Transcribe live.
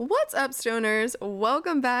What's up, stoners?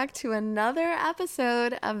 Welcome back to another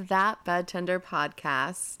episode of That Bud Tender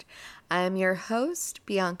podcast. I am your host,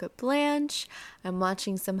 Bianca Blanche. I'm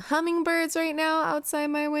watching some hummingbirds right now outside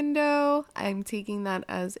my window. I'm taking that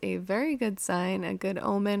as a very good sign, a good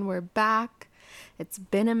omen. We're back. It's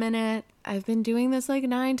been a minute. I've been doing this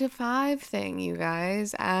 9 to 5 thing, you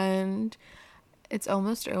guys, and it's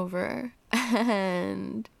almost over.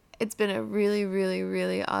 And it's been a really, really,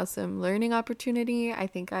 really awesome learning opportunity. I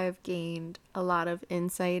think I've gained a lot of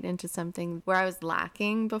insight into something where I was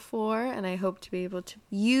lacking before, and I hope to be able to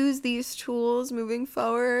use these tools moving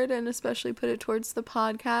forward and especially put it towards the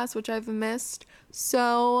podcast, which I've missed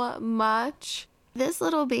so much. This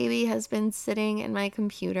little baby has been sitting in my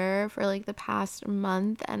computer for the past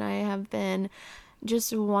month, and I have been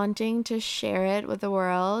just wanting to share it with the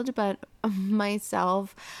world, but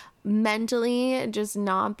myself mentally just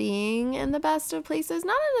not being in the best of places,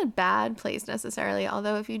 not in a bad place necessarily,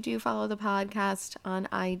 although if you do follow the podcast on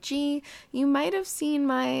IG, you might have seen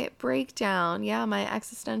my breakdown, my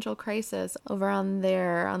existential crisis over on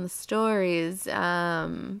there on the stories,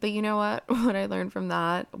 but you know what I learned from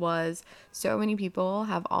that was so many people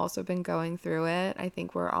have also been going through it. I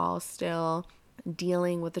think we're all still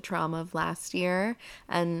dealing with the trauma of last year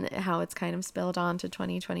and how it's kind of spilled on to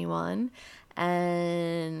 2021.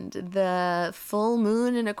 And the full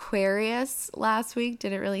moon in Aquarius last week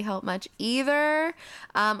didn't really help much either.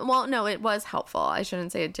 Well, no, it was helpful. I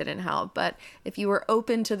shouldn't say it didn't help, but if you were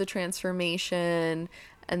open to the transformation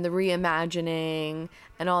and the reimagining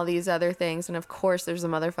and all these other things, and of course there's a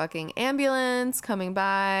motherfucking ambulance coming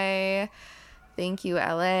by. Thank you,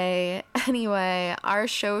 LA. Anyway, our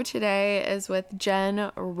show today is with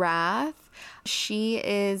Jen Rath. She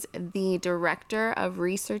is the Director of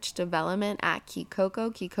Research Development at Kikoko.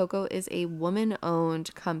 Kikoko is a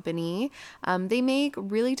woman-owned company. They make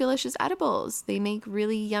really delicious edibles. They make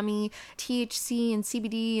really yummy THC and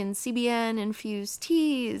CBD and CBN infused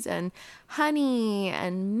teas and honey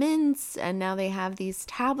and mints. And now they have these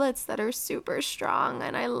tablets that are super strong,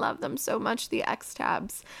 and I love them so much, the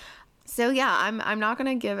X-Tabs. So yeah, I'm not going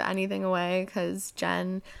to give anything away because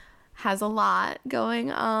Jen has a lot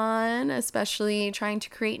going on, especially trying to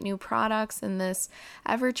create new products in this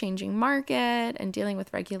ever-changing market and dealing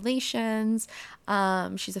with regulations.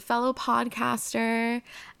 She's a fellow podcaster.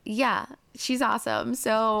 Yeah, she's awesome.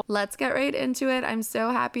 So let's get right into it. I'm so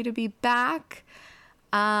happy to be back.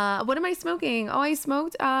 What am I smoking? Oh, I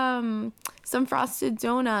smoked some frosted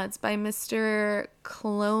donuts by Mr.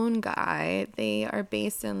 Clone Guy. They are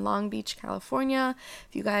based in Long Beach, California.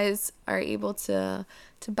 If you guys are able to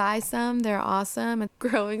buy some, they're awesome. It's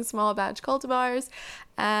growing small batch cultivars,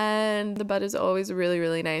 and the bud is always really,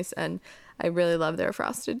 really nice, and I really love their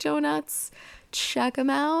frosted donuts. Check them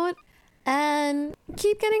out and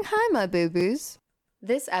keep getting high, my boo-boos.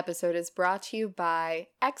 This episode is brought to you by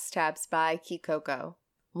X-Tabs by Kikoko.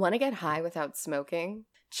 Want to get high without smoking?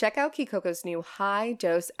 Check out Kikoko's new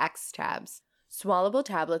high-dose X-Tabs. Swallowable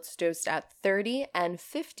tablets dosed at 30 and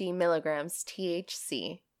 50 milligrams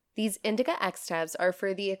THC. These Indica X-Tabs are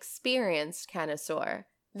for the experienced connoisseur.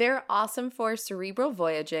 They're awesome for cerebral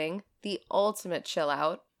voyaging, the ultimate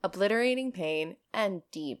chill-out, obliterating pain, and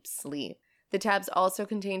deep sleep. The tabs also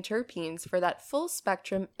contain terpenes for that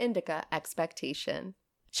full-spectrum indica expectation.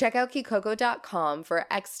 Check out Kikoko.com for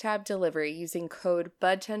X-Tab delivery using code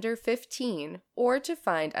BUDTENDER15 or to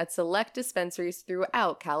find at select dispensaries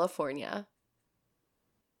throughout California.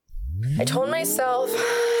 I told myself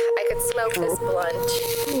I could smoke this blunt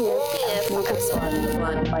only if I swallowed the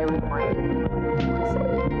blunt by recording.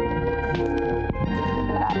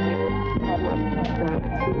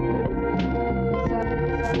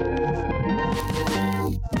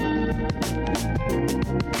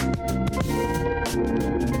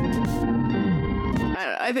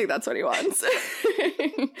 I think that's what he wants.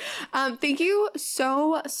 Thank you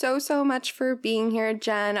so much for being here,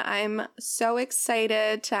 Jen. I'm so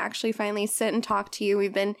excited to actually finally sit and talk to you.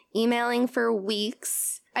 We've been emailing for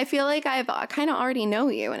weeks. I feel like I've kind of already know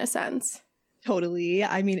you in a sense. Totally.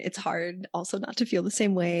 I mean, it's hard also not to feel the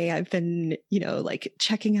same way. I've been,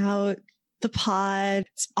 checking out the pod.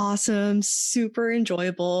 It's awesome, super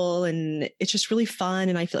enjoyable, and it's just really fun.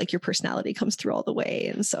 And I feel like your personality comes through all the way.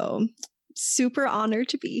 And so super honored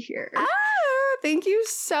to be here. Thank you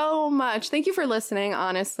so much. Thank you for listening.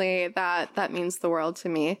 Honestly, that means the world to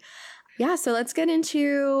me. Yeah, so let's get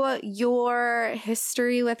into your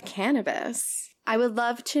history with cannabis. I would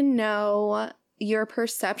love to know your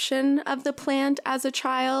perception of the plant as a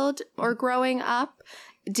child or growing up.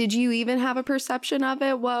 Did you even have a perception of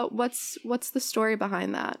it? What's the story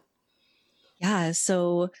behind that? Yeah,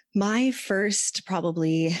 so my first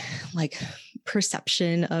probably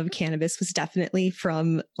perception of cannabis was definitely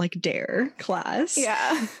from like DARE class.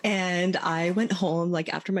 Yeah. And I went home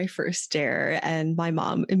like after my first DARE, and my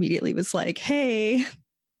mom immediately was like, hey,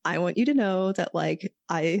 I want you to know that like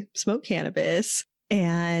I smoke cannabis,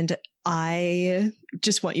 and I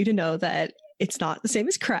just want you to know that it's not the same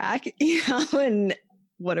as crack, and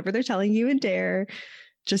whatever they're telling you in DARE,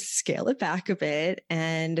 just scale it back a bit.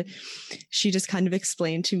 And she just kind of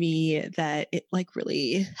explained to me that it like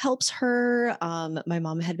really helps her. My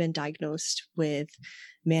mom had been diagnosed with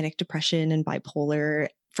manic depression and bipolar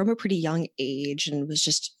from a pretty young age and was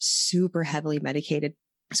just super heavily medicated.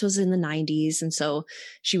 This was in the 90s. And so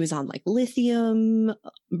she was on like lithium,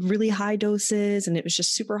 really high doses, and it was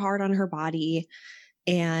just super hard on her body.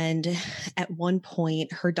 And at one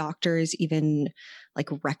point, her doctors even like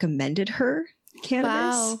recommended her cannabis.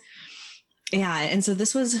 Wow. Yeah. And so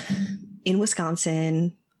this was in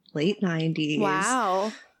Wisconsin, late 90s.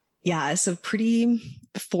 Wow. Yeah. So pretty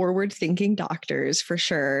forward thinking doctors for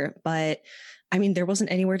sure. But I mean, there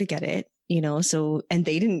wasn't anywhere to get it, so, and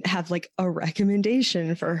they didn't have like a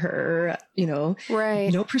recommendation for her, right.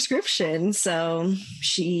 no prescription. So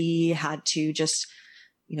she had to just,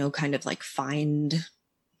 kind of like find,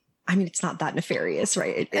 I mean, it's not that nefarious,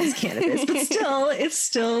 right? It is cannabis, but still, it's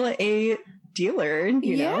still a dealer,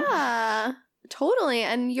 you know? Yeah, totally.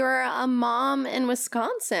 And you're a mom in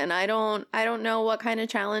Wisconsin. I don't know what kind of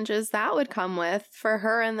challenges that would come with for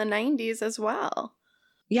her in the 90s as well.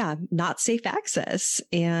 Yeah, not safe access.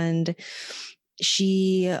 And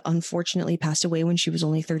she unfortunately passed away when she was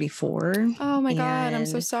only 34. Oh my God, I'm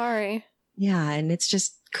so sorry. Yeah, and it's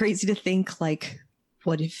just crazy to think like,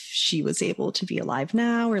 what if she was able to be alive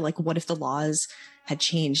now? Or like, what if the laws had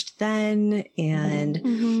changed then? And,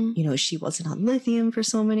 she wasn't on lithium for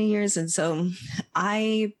so many years. And so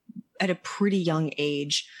I, at a pretty young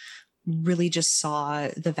age, really just saw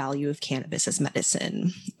the value of cannabis as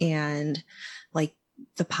medicine and like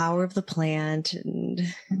the power of the plant and,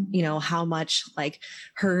 how much like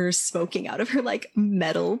her smoking out of her like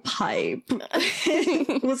metal pipe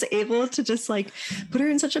was able to just like put her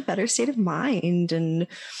in such a better state of mind and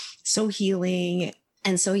so healing.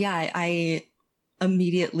 And so, yeah, I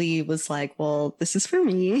immediately was like, well, this is for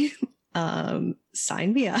me.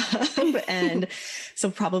 Sign me up. And so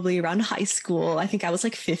probably around high school, I think I was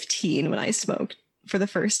like 15 when I smoked for the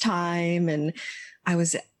first time. And I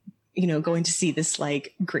was going to see this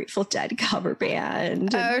like Grateful Dead cover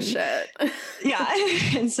band. Oh, shit. Yeah.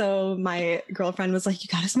 And so my girlfriend was like, you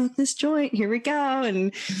got to smoke this joint. Here we go.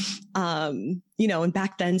 And, and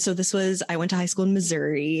back then, so I went to high school in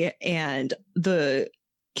Missouri, and the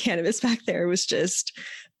cannabis back there was just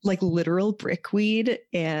like literal brickweed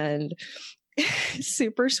and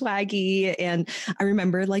super swaggy. And I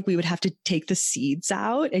remember like we would have to take the seeds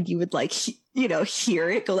out, and you would like, hear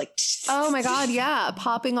it go like, oh my God. Yeah.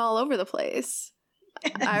 Popping all over the place.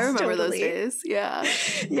 Yes, I remember those days. Yeah.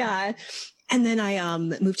 Yeah. And then I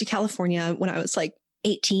moved to California when I was like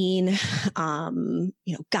 18,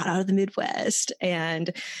 got out of the Midwest.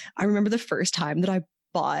 And I remember the first time that I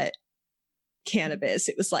bought cannabis,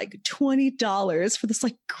 it was like $20 for this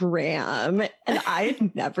like gram, and I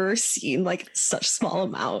had never seen like such small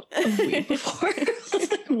amount of weed before. I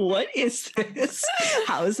was like, what is this?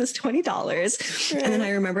 How is this $20? And then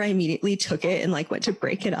I remember I immediately took it and like went to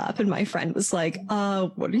break it up, and my friend was like,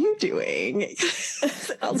 what are you doing?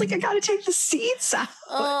 I was like, I gotta take the seeds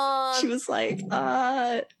out. She was like,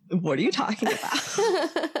 what are you talking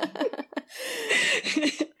about?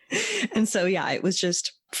 And so, yeah, it was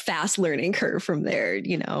just fast learning curve from there,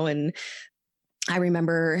 and I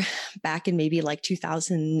remember back in maybe like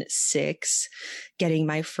 2006 getting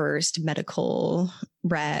my first medical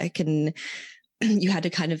rec, and you had to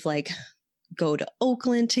kind of like go to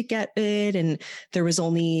Oakland to get it. And there was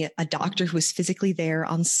only a doctor who was physically there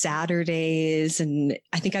on Saturdays. And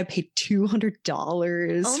I think I paid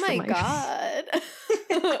 $200. Oh my God.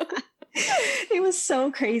 It was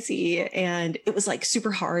so crazy. And it was like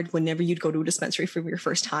super hard whenever you'd go to a dispensary for your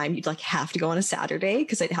first time. You'd like have to go on a Saturday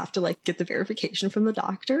because I'd have to like get the verification from the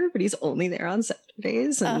doctor, but he's only there on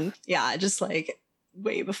Saturdays. And yeah, just like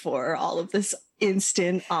way before all of this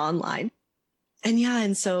instant online. And yeah,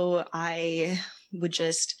 and so I would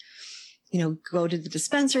just, go to the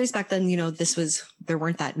dispensaries. Back then, there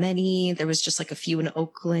weren't that many. There was just like a few in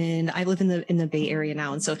Oakland. I live in the Bay Area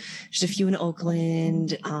now. And so just a few in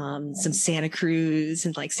Oakland, some Santa Cruz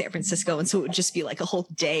and like San Francisco. And so it would just be like a whole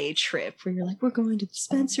day trip where you're like, we're going to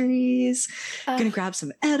dispensaries, gonna grab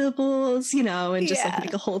some edibles, and just like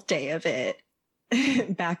make a whole day of it.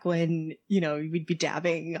 Back when, we'd be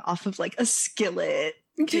dabbing off of like a skillet.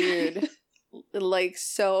 Dude. like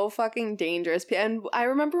so fucking dangerous. And I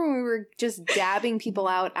remember when we were just dabbing people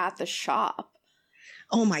out at the shop.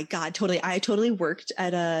 Oh my God, totally. I totally worked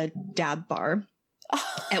at a dab bar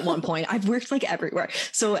at one point. I've worked like everywhere.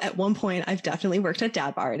 So at one point I've definitely worked at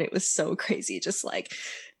dab bar, and it was so crazy. Just like,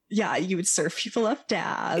 yeah, you would serve people up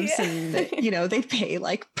dabs and, you know, they'd pay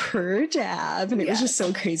like per dab. And it was just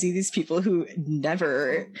so crazy. These people who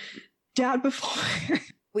never dabbed before.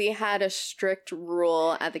 We had a strict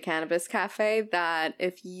rule at the Cannabis Cafe that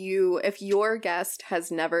if your guest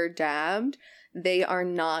has never dabbed, they are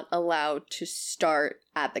not allowed to start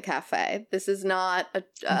at the cafe. This is not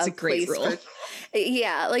a great rule.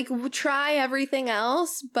 Yeah, like try everything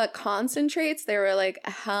else, but concentrates, they were like,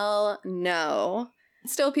 hell no.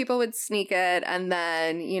 Still, people would sneak it, and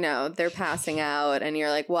then, you know, they're passing out, and you're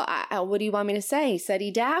like, well, what do you want me to say? He said he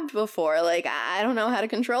dabbed before. Like, I don't know how to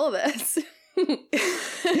control this.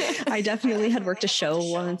 I definitely had worked a show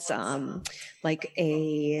once, like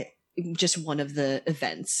just one of the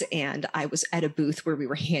events, and I was at a booth where we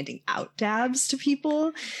were handing out dabs to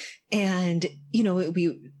people, and you know,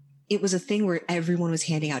 it was a thing where everyone was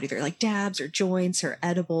handing out either like dabs or joints or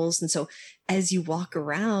edibles, and so as you walk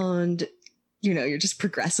around, you know, you're just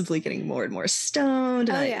progressively getting more and more stoned,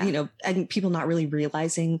 and you know, and people not really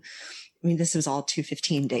realizing. I mean, this was all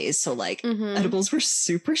 215 days, so like edibles were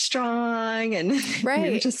super strong, and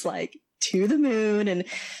we were just like to the moon. And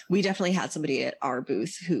we definitely had somebody at our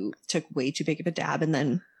booth who took way too big of a dab, and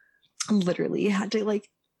then literally had to like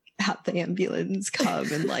have the ambulance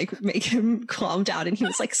come and like make him calm down, and he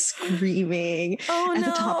was like screaming at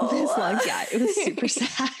the top of his lungs. Yeah, it was super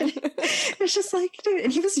sad. It's just like, dude,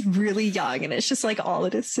 and he was really young, and it's just like all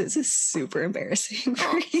it is super embarrassing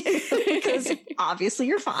for you because obviously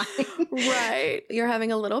you're fine. Right. You're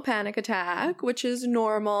having a little panic attack, which is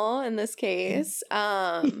normal in this case.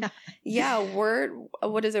 What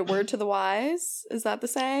is it? Word to the wise? Is that the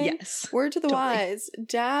saying? Yes. Word to the wise.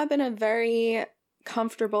 Dab in a very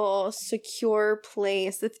comfortable, secure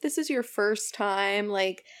place. If this is your first time,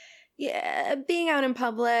 like, being out in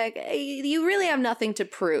public, you really have nothing to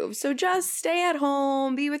prove. So just stay at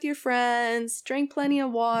home, be with your friends, drink plenty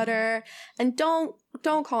of water, and don't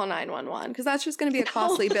call 911, because that's just going to be a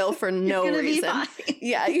costly bill for no reason.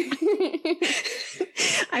 Yeah.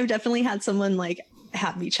 I've definitely had someone like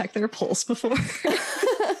have me check their pulse before.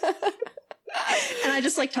 And I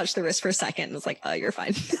just like touched the wrist for a second and was like, oh, you're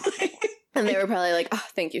fine. And they were probably like, oh,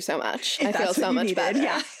 thank you so much. I feel so much better.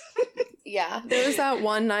 Yeah. Yeah. There was that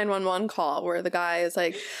one 911 call where the guy is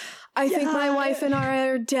like, I think my wife and I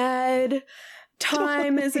are dead.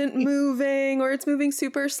 Time isn't moving, or it's moving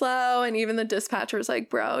super slow. And even the dispatcher was like,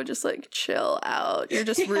 bro, just like chill out. You're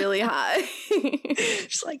just really high.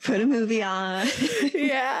 Just like put a movie on.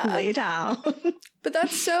 Yeah. Lay down. But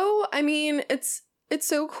that's so, I mean, it's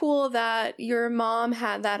so cool that your mom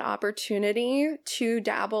had that opportunity to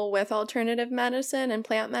dabble with alternative medicine and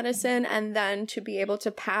plant medicine, and then to be able to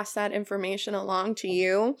pass that information along to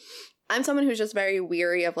you. I'm someone who's just very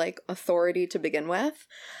weary of like authority to begin with.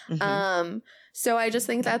 So I just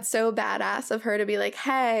think that's so badass of her to be like,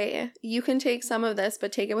 hey, you can take some of this,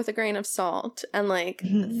 but take it with a grain of salt, and like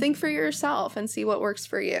think for yourself and see what works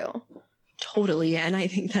for you. Totally. And I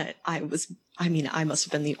think that I must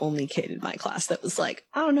have been the only kid in my class that was like,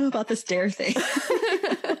 I don't know about this dare thing.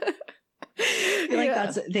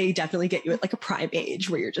 They definitely get you at like a prime age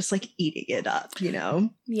where you're just like eating it up, you know?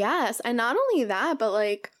 Yes. And not only that, but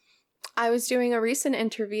like, I was doing a recent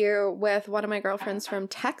interview with one of my girlfriends from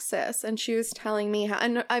Texas, and she was telling me how,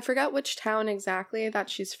 and I forgot which town exactly that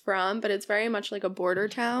she's from, but it's very much like a border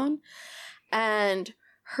town. And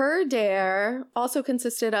her dare also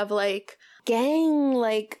consisted of like gang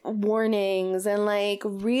like warnings and like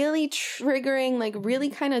really triggering, like really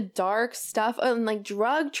kind of dark stuff, and like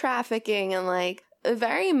drug trafficking, and like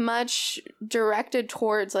very much directed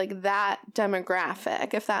towards like that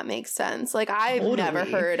demographic, if that makes sense. Like I've never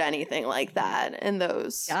heard anything like that in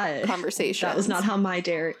those conversations. That was not how my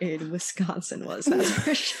dare in Wisconsin was, that's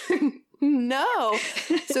for sure. No.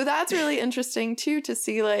 So that's really interesting too, to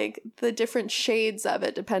see like the different shades of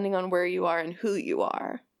it depending on where you are and who you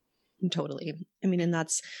are. Totally. I mean, and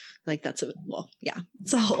it's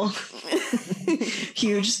a whole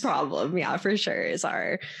huge problem. Yeah, for sure, is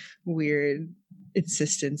our weird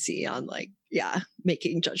insistency on like,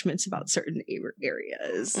 making judgments about certain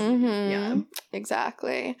areas. Yeah,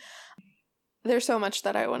 exactly. There's so much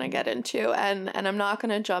that I want to get into, and I'm not going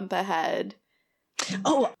to jump ahead.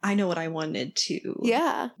 Oh, I know what I wanted to.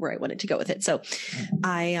 Yeah. Where I wanted to go with it. So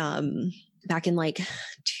I, back in like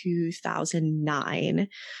 2009,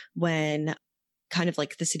 when kind of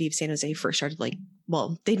like the city of San Jose first started like,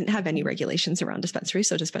 well, they didn't have any regulations around dispensaries.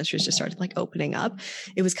 So dispensaries just started like opening up.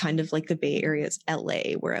 It was kind of like the Bay Area's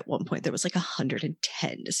LA, where at one point there was like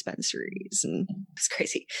 110 dispensaries, and it's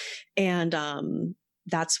crazy. And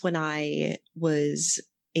that's when I was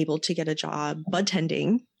able to get a job bud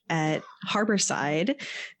tending at Harborside.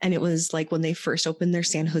 And it was like when they first opened their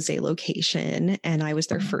San Jose location, and I was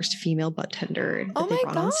their first female bud tender that they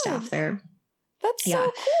brought on staff there. That's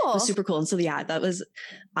so cool. It was super cool. And so,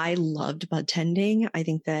 I loved bud tending. I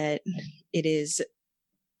think that it is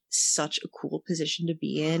such a cool position to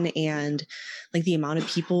be in. And like the amount of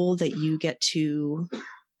people that you get to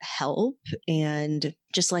help and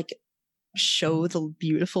just like show the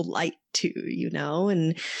beautiful light to,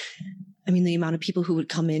 and I mean, the amount of people who would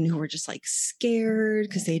come in who were just like scared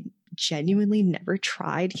because they genuinely never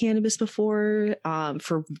tried cannabis before,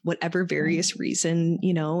 for whatever various reason,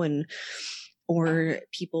 or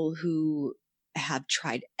people who have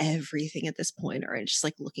tried everything at this point or are just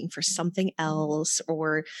like looking for something else,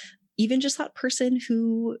 or even just that person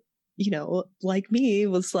who, like me,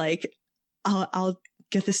 was like, I'll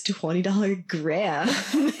get this $20 gram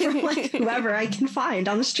from like whoever I can find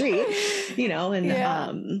on the street,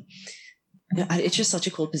 it's just such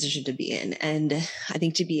a cool position to be in. And I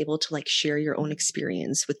think to be able to like share your own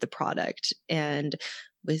experience with the product and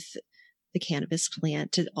with the cannabis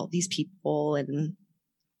plant to all these people, and,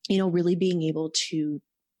 really being able to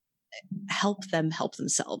help them help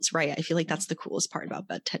themselves, right? I feel like that's the coolest part about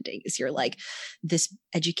bud tending is you're like this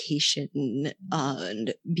education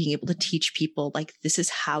and being able to teach people like, this is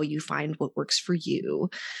how you find what works for you.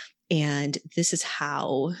 And this is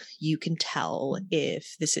how you can tell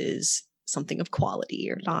if this is something of quality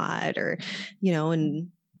or not, or, and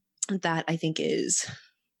that I think is,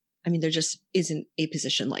 there just isn't a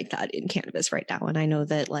position like that in cannabis right now. And I know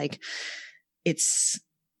that like it's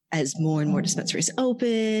as more and more dispensaries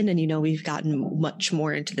open and, we've gotten much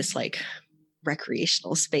more into this like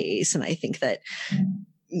recreational space. And I think that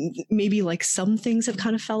maybe like some things have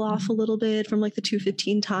kind of fell off a little bit from like the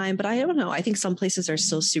 215 time, but I don't know. I think some places are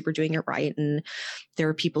still super doing it right. And there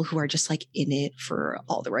are people who are just like in it for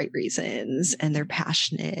all the right reasons and they're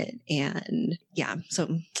passionate. And yeah,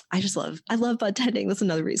 so I love bud tending. That's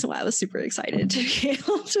another reason why I was super excited to be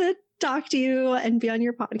able to talk to you and be on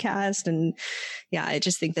your podcast. And yeah, I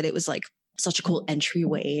just think that it was like such a cool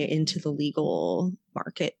entryway into the legal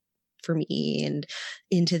market for me and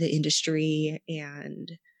into the industry,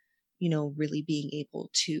 and, really being able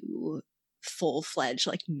to full-fledged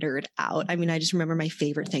like nerd out. I just remember my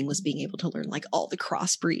favorite thing was being able to learn like all the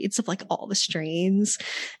crossbreeds of like all the strains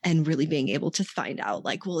and really being able to find out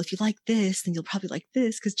like, well, if you like this, then you'll probably like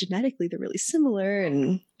this because genetically they're really similar.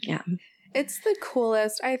 And yeah. It's the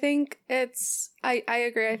coolest. I think I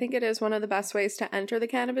agree. I think it is one of the best ways to enter the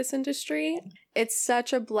cannabis industry. It's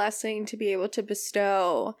such a blessing to be able to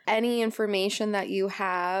bestow any information that you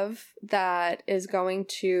have that is going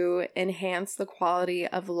to enhance the quality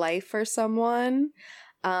of life for someone.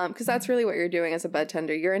 Because that's really what you're doing as a bud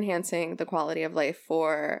tender. You're enhancing the quality of life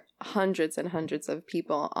for hundreds and hundreds of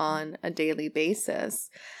people on a daily basis.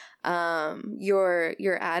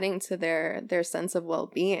 You're adding to their sense of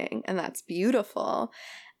well-being, and that's beautiful.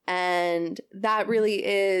 And that really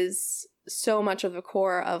is so much of the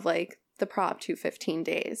core of like the Prop 215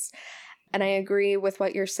 days. And I agree with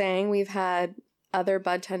what you're saying. We've had other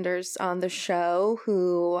bud tenders on the show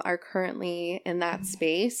who are currently in that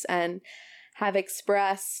space and have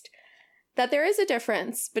expressed that there is a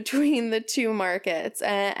difference between the two markets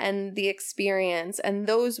and the experience, and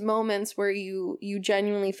those moments where you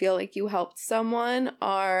genuinely feel like you helped someone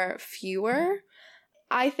are fewer.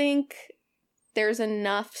 I think there's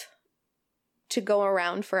enough to go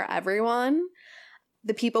around for everyone.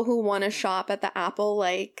 The people who want to shop at the Apple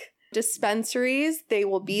like dispensaries, they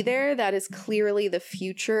will be there. That is clearly the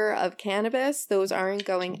future of cannabis. Those aren't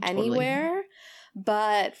going anywhere. Totally.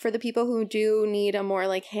 But for the people who do need a more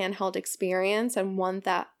like handheld experience and want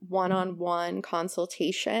that one-on-one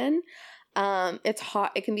consultation,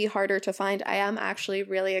 it can be harder to find. I am actually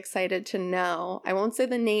really excited to know, I won't say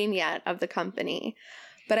the name yet of the company,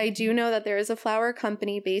 but I do know that there is a flower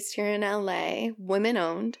company based here in LA,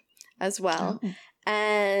 women-owned as well,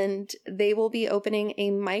 and they will be opening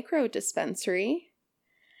a micro dispensary.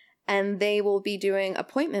 And they will be doing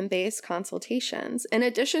appointment-based consultations in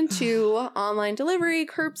addition to online delivery,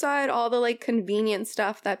 curbside, all the like convenient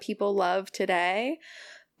stuff that people love today,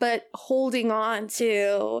 but holding on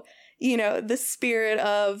to, the spirit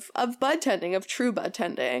of bud tending, of true bud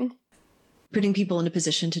tending. Putting people in a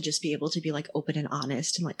position to just be able to be like open and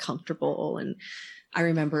honest and like comfortable. And I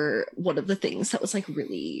remember one of the things that was like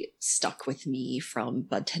really stuck with me from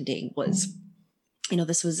bud tending was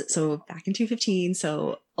this was so back in 2015.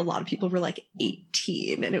 So a lot of people were like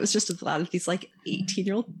 18, and it was just a lot of these like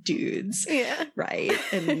 18-year-old dudes. Yeah. Right.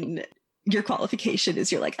 And your qualification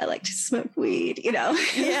is you're like, I like to smoke weed, Yeah.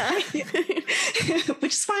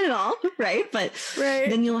 which is fine and all. Right. But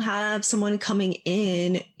then you'll have someone coming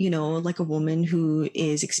in, like a woman who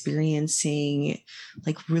is experiencing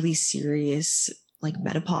like really serious like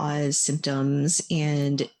menopause symptoms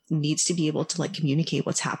and needs to be able to like communicate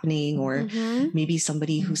what's happening, or maybe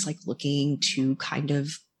somebody who's like looking to kind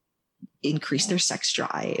of increase their sex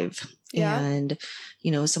drive, and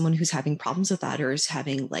someone who's having problems with that or is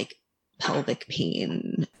having like pelvic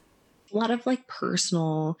pain, a lot of like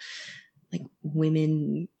personal like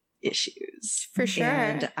women issues. For sure.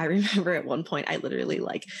 And I remember at one point I literally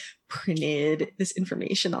like printed this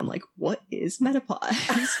information on like what is menopause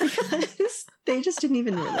because they just didn't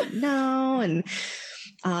even really know. And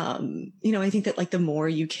I think that like the more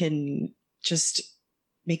you can just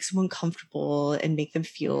make someone comfortable and make them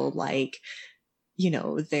feel like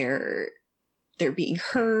they're being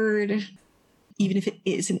heard, even if it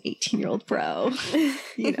is an 18-year-old bro,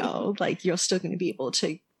 like you're still going to be able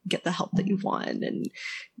to get the help that you want, and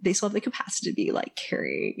they still have the capacity to be like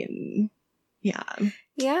caring. And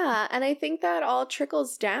yeah, and I think that all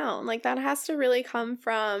trickles down. Like that has to really come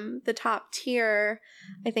from the top tier,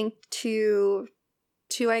 I think, to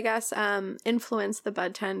I guess influence the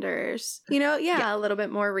bud tenders, a little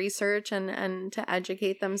bit more research and to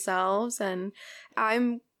educate themselves. And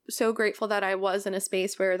I'm so grateful that I was in a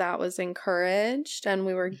space where that was encouraged and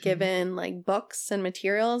we were given like books and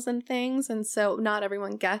materials and things. And so not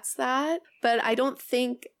everyone gets that, but I don't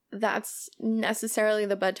think that's necessarily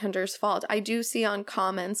the bud tender's fault. I do see on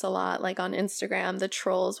comments a lot, like on Instagram, the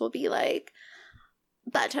trolls will be like,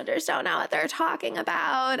 bud tenders don't know what they're talking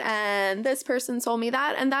about, and this person told me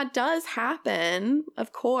that. And that does happen,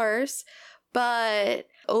 of course. But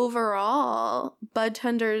overall, bud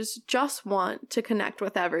tenders just want to connect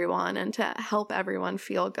with everyone and to help everyone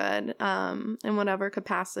feel good in whatever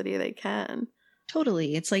capacity they can.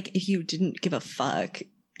 Totally. It's like if you didn't give a fuck,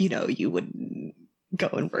 you wouldn't go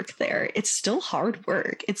and work there. It's still hard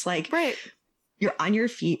work. It's like you're on your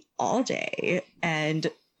feet all day, and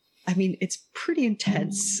I mean, it's pretty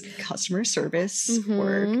intense customer service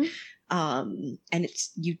work. And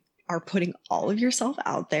you are putting all of yourself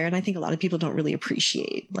out there. And I think a lot of people don't really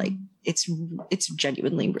appreciate, like, it's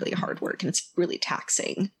genuinely really hard work and it's really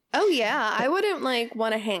taxing. Oh, yeah. I wouldn't like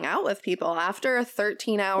want to hang out with people after a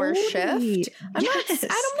 13-hour shift. I'm not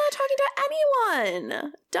talking to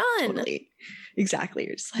anyone. Done. Totally. Exactly.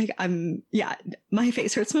 You're just like, my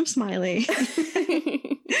face hurts when I'm smiling.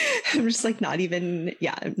 I'm just like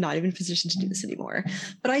I'm not even positioned to do this anymore.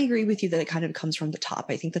 But I agree with you that it kind of comes from the top.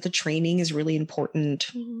 I think that the training is really important.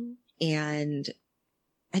 And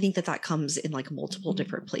I think that comes in like multiple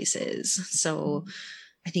different places. So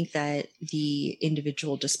I think that the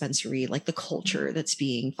individual dispensary, like the culture that's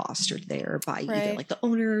being fostered there by either like the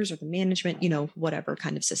owners or the management, whatever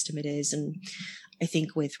kind of system it is. And I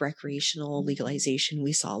think with recreational legalization,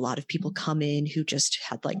 we saw a lot of people come in who just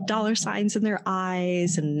had like dollar signs in their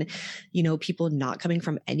eyes and, people not coming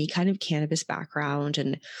from any kind of cannabis background.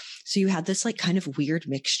 And so you had this like kind of weird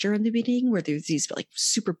mixture in the beginning where there's these like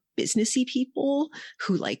super businessy people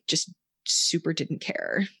who like just super didn't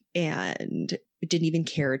care and didn't even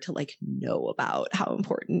care to like know about how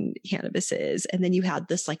important cannabis is. And then you had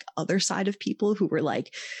this like other side of people who were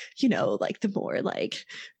like, like the more like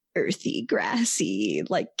earthy, grassy,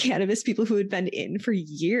 like cannabis people who had been in for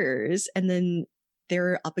years. And then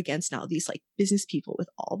they're up against now these like business people with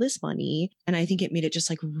all this money. And I think it made it just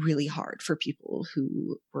like really hard for people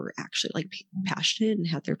who were actually like passionate and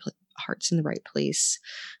had their hearts in the right place,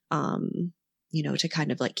 to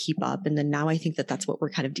kind of like keep up. And then now I think that that's what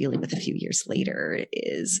we're kind of dealing with a few years later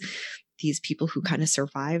is these people who kind of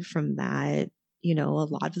survive from that. A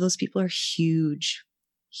lot of those people are huge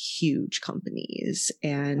companies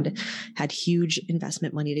and had huge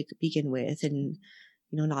investment money to begin with. And,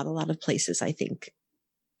 not a lot of places I think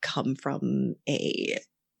come from a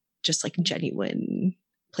just like genuine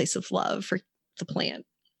place of love for the plant.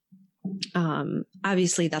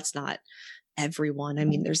 Obviously that's not everyone. I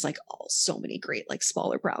mean, there's like so many great like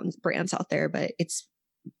smaller brands out there, but it's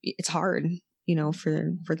hard,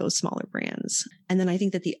 for those smaller brands. And then I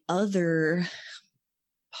think that the other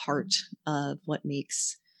part of what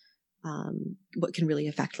makes what can really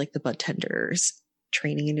affect like the bud tenders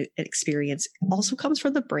training and experience also comes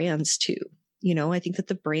from the brands too. I think that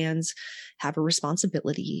the brands have a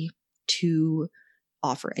responsibility to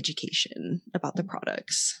offer education about the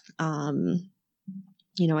products.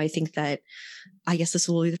 I think that I guess this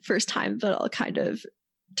will be the first time that I'll kind of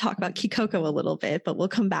talk about Kikoko a little bit, but we'll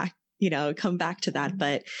come back to that.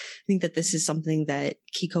 But I think that this is something that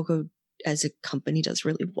Kikoko as a company does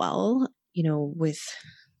really well, with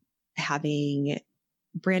having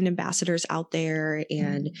brand ambassadors out there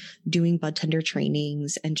and doing bud tender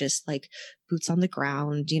trainings and just like boots on the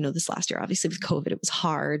ground. This last year, obviously with COVID, it was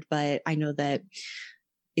hard, but I know that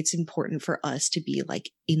it's important for us to be like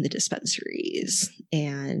in the dispensaries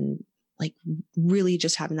and like really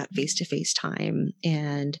just having that face-to-face time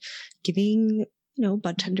and giving,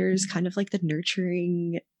 bud tenders kind of like the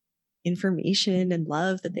nurturing information and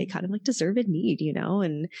love that they kind of like deserve and need,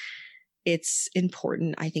 and it's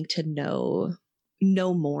important, I think, to know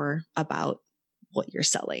more about what you're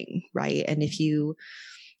selling, right? And if you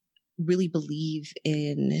really believe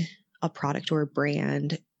in a product or a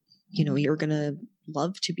brand, you're going to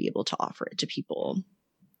love to be able to offer it to people.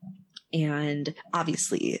 And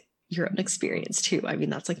obviously your own experience too. I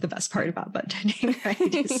mean, that's like the best part about bud tending, right?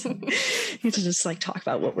 You get to just like talk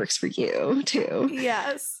about what works for you too.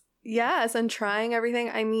 Yes. And trying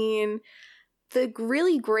everything. I mean, the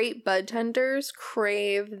really great bud tenders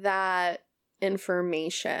crave that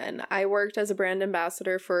information. I worked as a brand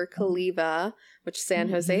ambassador for Caliva, which is San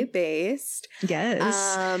Jose based.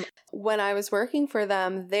 Yes. When I was working for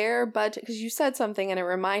them, their bud, because you said something and it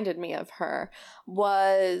reminded me of her,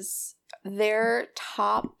 was their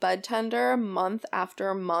top bud tender month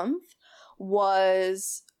after month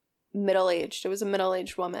was middle-aged. It was a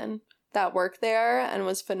middle-aged woman that worked there and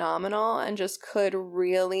was phenomenal and just could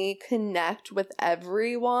really connect with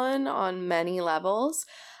everyone on many levels.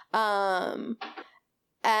 And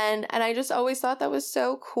I just always thought that was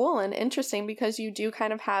so cool and interesting because you do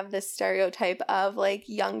kind of have this stereotype of like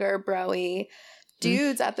younger bro-y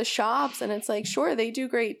dudes at the shops, and it's like, sure, they do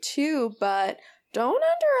great too, but don't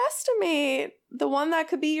underestimate the one that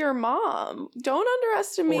could be your mom. Don't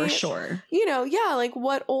underestimate, for sure, like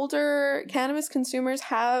what older cannabis consumers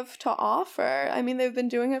have to offer. I mean, they've been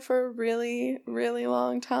doing it for a really, really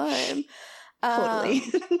long time. Totally.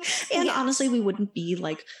 And honestly, we wouldn't be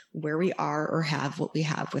like where we are or have what we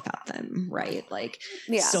have without them, right? Like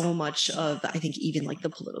so much of, I think, even like the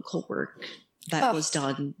political work that was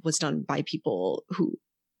done by people who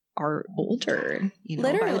are older,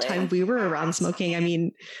 Literally. By the time we were around smoking, I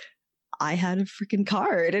mean, I had a freaking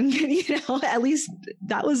card, and at least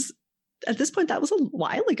that was, at this point, that was a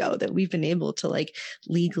while ago that we've been able to like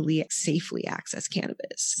legally, safely access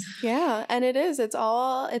cannabis. Yeah. And it's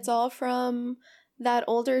all from that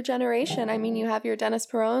older generation. I mean, you have your Dennis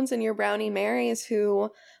Perones and your Brownie Marys,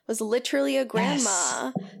 who was literally a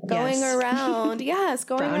grandma going around.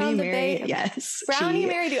 Going Brownie around the Mary, bay. yes. Brownie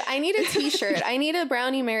Mary, dude. I need a t-shirt. I need a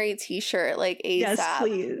Brownie Mary t-shirt, like ASAP. Yes,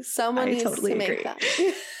 please. Someone needs to make that.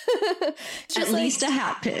 At least a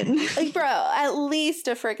hat pin. Like, bro, at least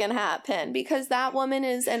a freaking hat pin, because that woman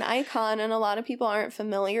is an icon and a lot of people aren't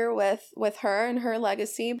familiar with her and her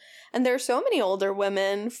legacy. And there's so many older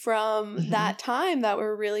women from that time that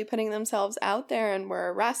were really putting themselves out there and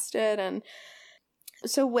were arrested. And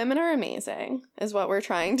so women are amazing is what we're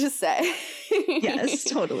trying to say. Yes,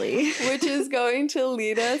 totally. Which is going to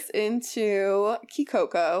lead us into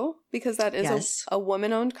Kikoko, because that is a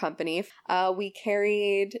woman-owned company. We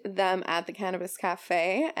carried them at the Cannabis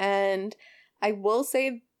Cafe, and I will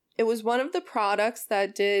say it was one of the products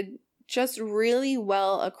that did just really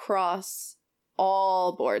well across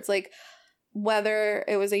all boards. Like, whether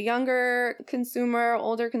it was a younger consumer,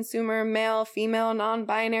 older consumer, male, female,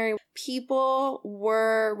 non-binary, people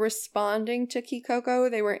were responding to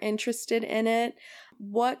Kikoko. They were interested in it.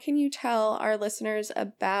 What can you tell our listeners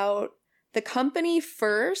about the company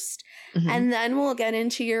first, and then we'll get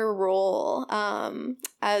into your role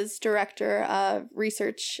as director of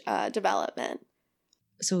research development?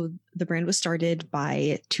 So the brand was started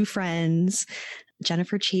by two friends,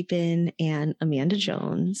 Jennifer Chapin and Amanda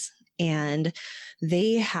Jones. And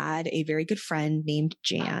they had a very good friend named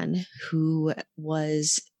Jan who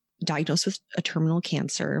was diagnosed with a terminal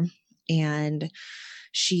cancer. And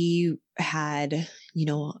she had,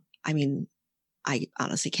 I mean, I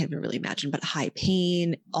honestly can't even really imagine, but high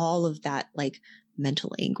pain, all of that like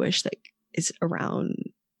mental anguish that is around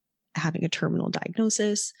having a terminal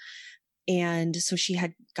diagnosis. And so she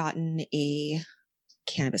had gotten a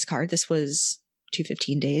cannabis card. This was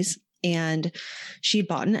 215 days. And she had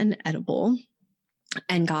bought an edible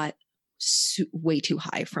and got way too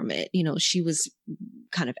high from it. She was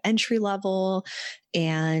kind of entry level,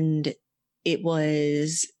 and it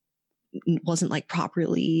wasn't like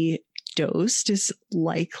properly dosed is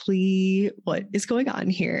likely what is going on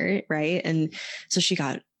here, right? And so she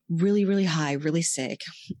got really, really high, really sick,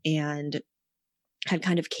 and had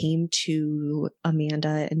kind of came to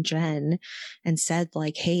Amanda and Jen and said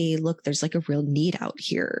like, hey, look, there's like a real need out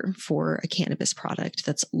here for a cannabis product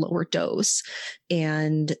that's lower dose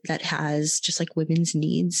and that has just like women's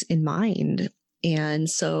needs in mind. And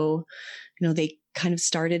so, they kind of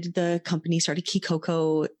started Key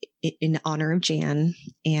Coco in honor of Jan.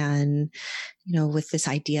 And, with this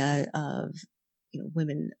idea of,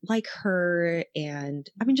 women like her and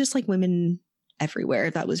just like women everywhere.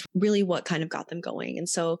 That was really what kind of got them going. And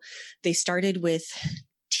so they started with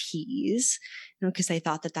teas, because they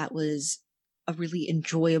thought that was a really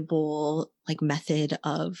enjoyable like method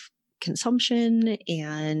of consumption.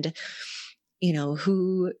 And,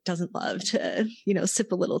 who doesn't love to,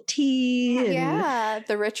 sip a little tea? And,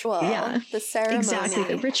 the ritual, the ceremony. Exactly,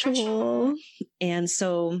 the ritual. And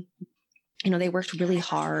so, they worked really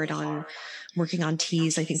hard on working on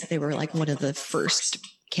teas. I think that they were like one of the first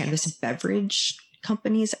cannabis beverage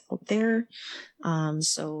companies out there.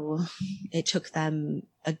 So it took them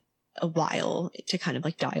a while to kind of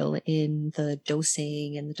like dial in the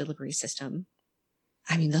dosing and the delivery system.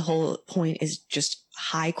 The whole point is just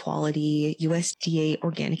high quality USDA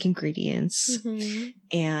organic ingredients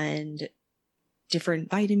and different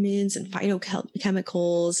vitamins and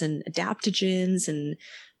phytochemicals and adaptogens and,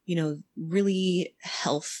 really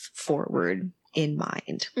health forward in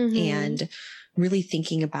mind. And really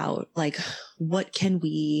thinking about like, what can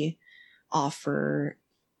we offer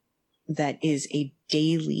that is a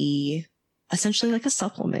daily, essentially like a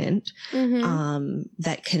supplement,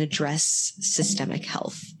 that can address systemic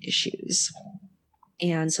health issues.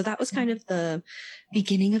 And so that was kind of the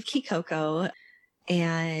beginning of Key Coco.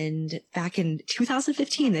 And back in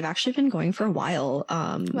 2015, they've actually been going for a while.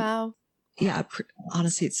 Wow. Yeah,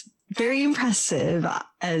 honestly, it's very impressive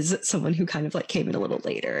as someone who kind of like came in a little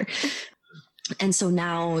later. And so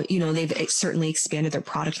now, they've certainly expanded their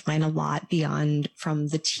product line a lot beyond from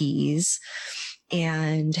the teas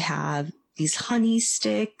and have these honey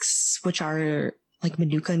sticks, which are like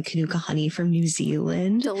Manuka and Kanuka honey from New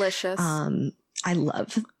Zealand. Delicious. I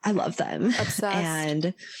love them. Obsessed.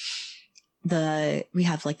 And we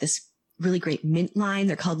have like this really great mint line.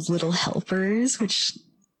 They're called Little Helpers, which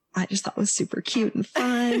I just thought was super cute and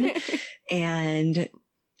fun. And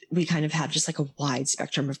we kind of have just like a wide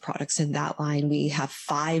spectrum of products in that line. We have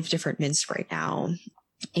 5 different mints right now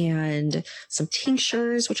and some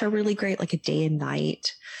tinctures, which are really great, like a day and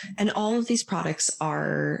night. And all of these products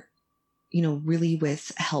are, really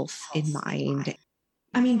with health in mind.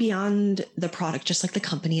 Beyond the product, just like the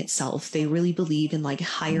company itself, they really believe in like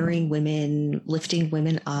hiring women, lifting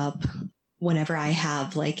women up. Whenever I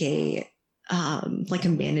have like a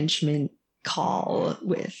management call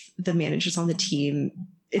with the managers on the team,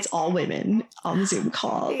 it's all women on the Zoom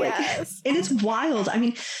call. Yes. And it's wild.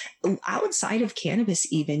 Outside of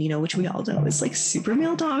cannabis even, which we all know is like super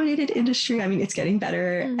male dominated industry. It's getting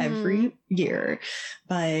better every year,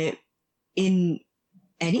 but in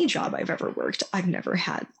any job I've ever worked, I've never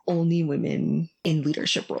had only women in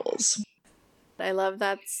leadership roles. I love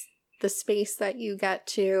that's the space that you get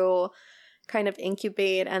to kind of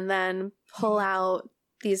incubate and then pull out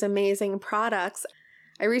these amazing products.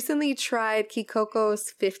 I recently tried Key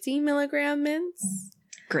Coco's 50 milligram mints.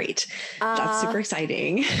 Great. That's super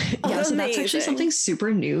exciting. Yeah, so that's actually something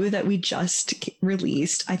super new that we just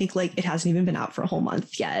released. I think like it hasn't even been out for a whole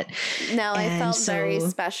month yet. No, I felt very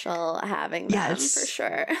special having them for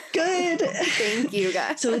sure. Good. Thank you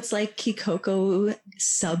guys. So it's like Key Coco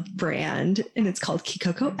sub-brand and it's called Key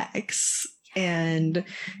Coco X. And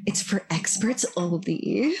it's for experts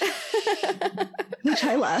only, which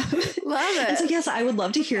I love. Love it. And so, yes, I would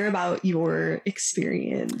love to hear about your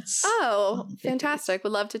experience. Oh, fantastic.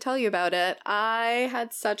 Would love to tell you about it. I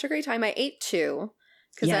had such a great time. I ate 2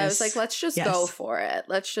 because I was like, let's just go for it.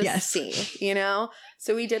 Let's just see,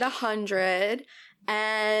 So we did 100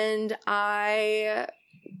 and I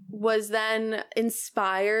was then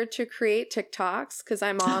inspired to create TikToks because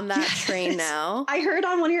I'm on that train now. I heard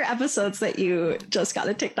on one of your episodes that you just got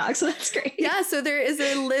a TikTok, so that's great. Yeah, so there is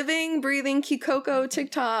a living, breathing Key Coco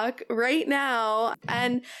TikTok right now,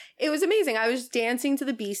 and it was amazing. I was dancing to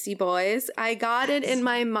the Beastie Boys. I got it in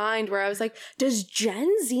my mind where I was like, does Gen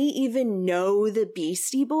Z even know the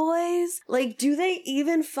Beastie Boys? Like, do they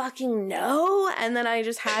even fucking know? And then I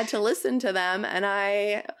just had to listen to them, and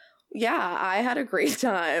I had a great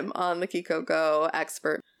time on the Key Coco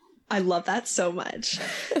Expert. I love that so much.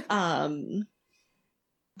 I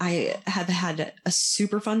have had a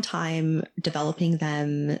super fun time developing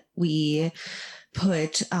them. We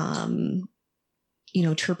put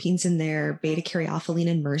terpenes in there, beta caryophyllene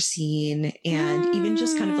and myrcene. And even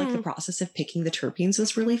just kind of like the process of picking the terpenes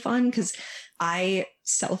was really fun because I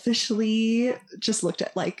selfishly just looked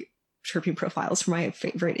at like terpene profiles for my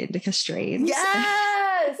favorite indica strains.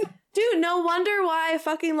 Yes! Dude, no wonder why I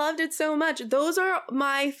fucking loved it so much. Those are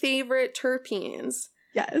my favorite terpenes.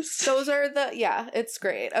 Yes. Those are it's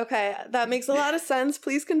great. Okay, that makes a lot of sense.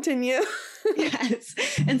 Please continue. Yes.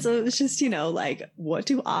 And so it was just, like, what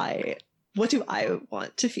do I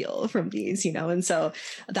want to feel from these, and so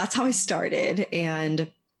that's how I started.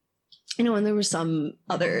 And and there was some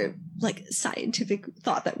other like scientific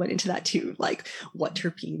thought that went into that too, like what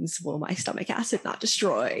terpenes will my stomach acid not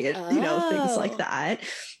destroy, and things like that.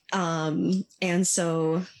 And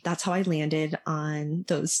so that's how I landed on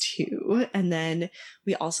those two. And then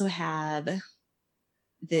we also have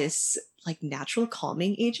this like natural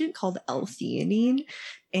calming agent called L-theanine.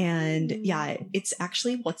 And it's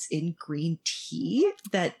actually what's in green tea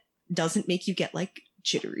that doesn't make you get like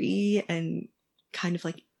jittery and kind of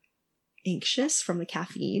like anxious from the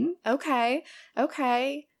caffeine. Okay.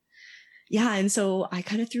 Yeah. And so I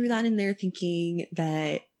kind of threw that in there thinking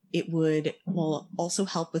that it would also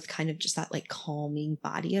help with kind of just that like calming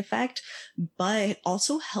body effect, but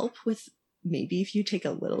also help with maybe if you take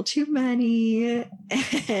a little too many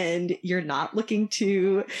and you're not looking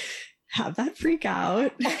to have that freak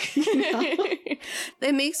out.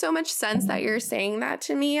 It makes so much sense that you're saying that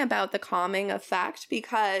to me about the calming effect,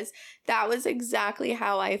 because that was exactly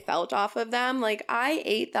how I felt off of them. Like I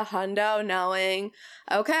ate the hundo knowing,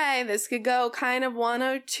 okay, this could go kind of one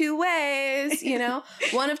of two ways,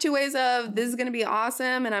 one of two ways of this is going to be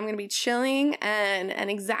awesome and I'm going to be chilling and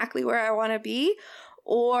exactly where I want to be,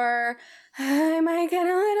 or I might get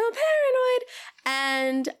a little paranoid.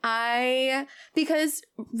 And because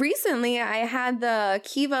recently I had the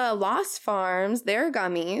Kiva Lost Farms, their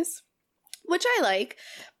gummies, which I like,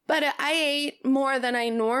 but I ate more than I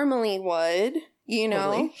normally would,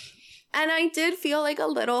 Totally. And I did feel like a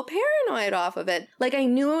little paranoid off of it. Like I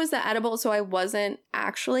knew it was the edible, so I wasn't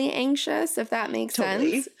actually anxious, if that makes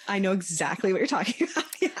sense. I know exactly what you're talking about.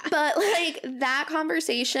 Yeah. But like that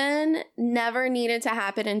conversation never needed to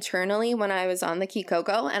happen internally when I was on the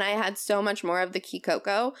Kikoko, and I had so much more of the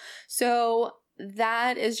Kikoko. So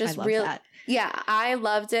that is just real. Yeah, I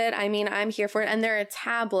loved it. I mean, I'm here for it. And they're a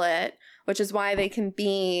tablet, which is why they can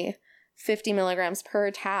be 50 milligrams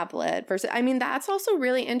per tablet versus, I mean, that's also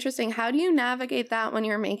really interesting. How do you navigate that when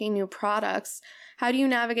you're making new products? How do you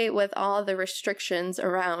navigate with all of the restrictions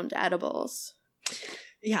around edibles?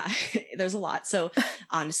 Yeah, there's a lot. So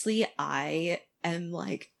honestly, I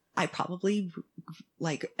probably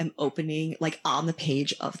like am opening like on the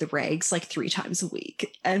page of the regs like 3 times a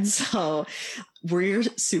week. And so we're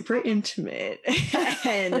super intimate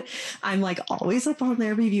and I'm like always up on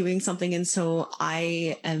there reviewing something. And so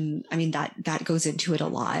that goes into it a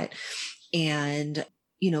lot. And,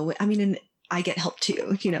 and I get help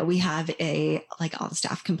too. We have a like on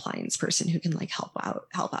staff compliance person who can like help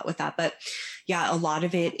out with that. But yeah, a lot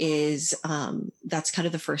of it is, that's kind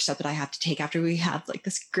of the first step that I have to take after we have like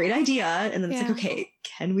this great idea. And then it's like, okay,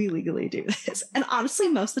 can we legally do this? And honestly,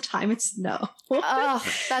 most of the time it's no. Oh,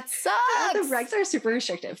 that sucks. The regs are super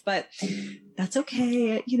restrictive, but that's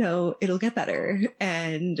okay. It'll get better.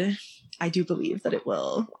 And I do believe that it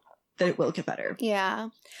will get better. Yeah.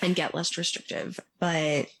 And get less restrictive.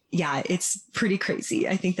 But yeah, it's pretty crazy.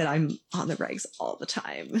 I think that I'm on the regs all the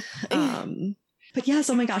time. But yes,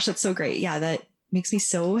 oh my gosh, that's so great. Yeah, that makes me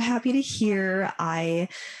so happy to hear.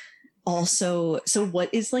 So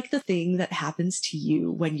what is like the thing that happens to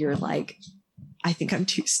you when you're like, I think I'm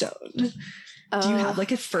too stoned? Do you have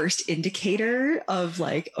like a first indicator of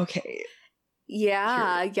like, okay,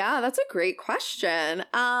 yeah, that's a great question.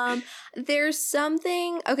 There's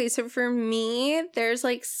something, okay, so for me, there's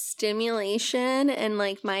like stimulation in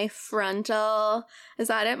like my frontal, is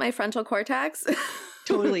that it? My frontal cortex?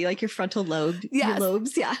 Totally, like your frontal lobe. Yes. Your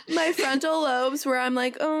lobes, yeah. My frontal lobes where I'm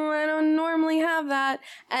like, oh, I don't normally have that.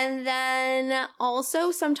 And then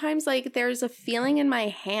also sometimes like there's a feeling in my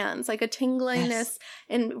hands, like a tingliness. Yes.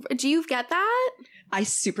 And do you get that? I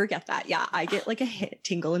super get that. Yeah, I get like a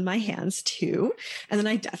tingle in my hands too. And then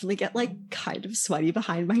I definitely get like kind of sweaty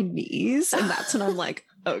behind my knees. And that's when I'm like,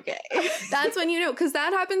 okay. That's when you know, because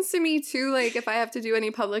that happens to me too. Like if I have to do any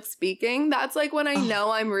public speaking, that's like when I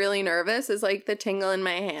know I'm really nervous, is like the tingle in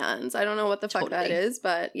my hands. I don't know what the fuck that is,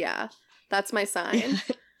 but yeah, that's my sign.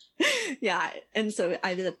 Yeah. And so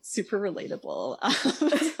that's super relatable.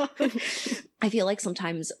 I feel like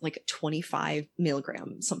sometimes like 25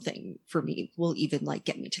 milligrams something for me will even like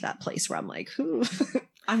get me to that place where I'm like, ooh.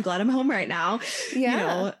 I'm glad I'm home right now. Yeah. You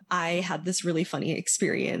know, I had this really funny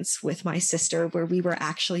experience with my sister where we were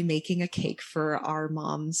actually making a cake for our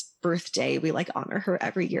mom's birthday. We like honor her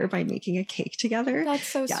every year by making a cake together. That's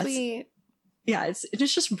so sweet.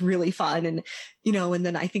 It's just really fun. And, you know, and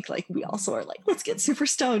then I think like we also are like, let's get super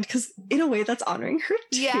stoned because in a way that's honoring her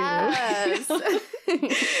too. Yes. You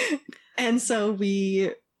know? And so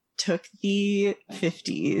we took the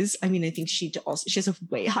 50s. I mean, I think she has a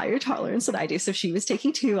way higher tolerance than I do. So she was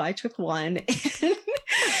taking 2, I took 1. And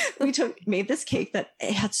we made this cake that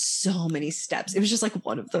it had so many steps. It was just like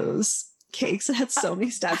one of those cakes that had so many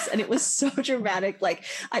steps, and it was so dramatic. Like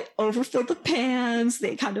I overfilled the pans,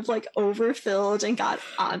 they kind of like overfilled and got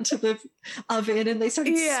onto the oven and they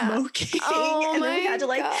started smoking. Oh, and then we had to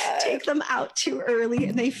like take them out too early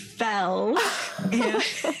and they fell. And, and then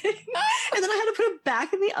I had to put them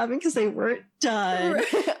back in the oven because they weren't done.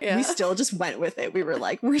 Yeah. We still just went with it. We were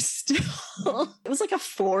like, it was like a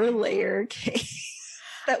 4-layer cake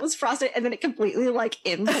that was frosted, and then it completely like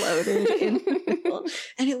imploded in the middle.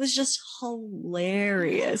 And it was just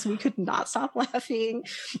hilarious. We could not stop laughing.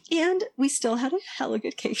 And we still had a hella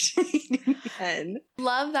good cake to eat in the end.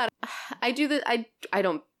 Love that. I do that. I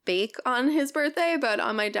don't bake on his birthday, but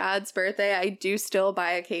on my dad's birthday, I do still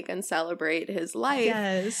buy a cake and celebrate his life.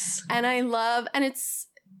 Yes. And I love, and it's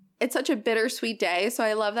such a bittersweet day. So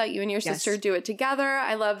I love that you and your sister do it together.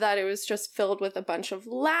 I love that it was just filled with a bunch of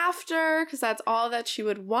laughter because that's all that she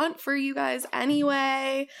would want for you guys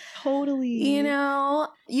anyway. Totally. You know,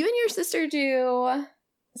 you and your sister do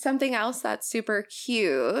something else that's super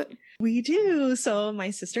cute. We do. So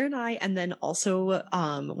my sister and I, and then also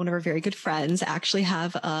one of our very good friends actually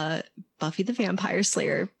have a Buffy the Vampire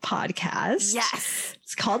Slayer podcast. Yes.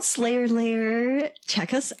 It's called Slayer Lair.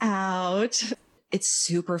 Check us out. It's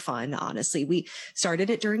super fun, honestly. We started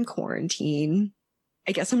it during quarantine.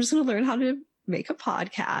 I guess I'm just going to learn how to make a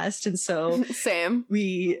podcast. And so same.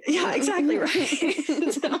 Exactly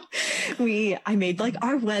right. So I made like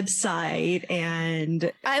our website,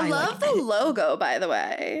 and I love the logo, by the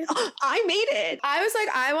way. I made it. I was like,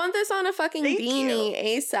 I want this on a fucking beanie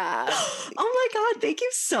ASAP. Oh my God. Thank you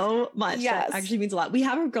so much. Yes. That actually means a lot. We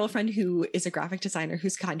have a girlfriend who is a graphic designer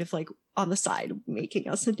who's kind of like on the side making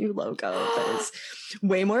us a new logo that is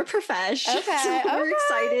way more professional. Okay. So we're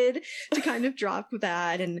excited to kind of drop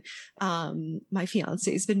that. And my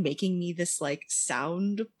fiance has been making me this like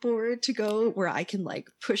soundboard to go where I can like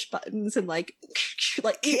push buttons and like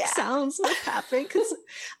kick sounds like happen. Because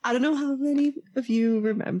I don't know how many of you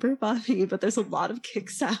remember Buffy, but there's a lot of kick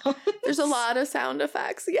sounds. There's a lot of sound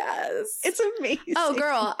effects. Yes. It's amazing. Oh,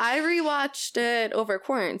 girl, I rewatched it over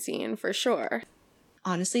quarantine for sure.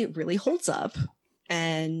 Honestly, it really holds up.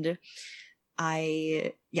 And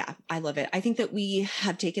I love it. I think that we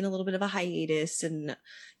have taken a little bit of a hiatus, and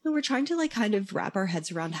we're trying to like kind of wrap our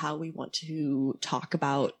heads around how we want to talk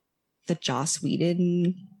about the Joss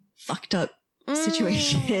Whedon fucked up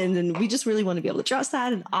situation. And we just really want to be able to address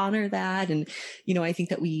that and honor that. And, I think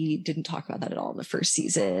that we didn't talk about that at all in the first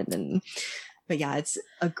season. But yeah, it's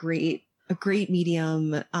a great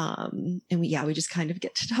medium. And we just kind of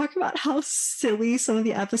get to talk about how silly some of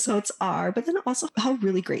the episodes are, but then also how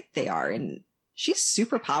really great they are. And she's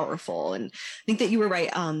super powerful. And I think that you were right.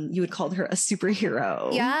 You had called her a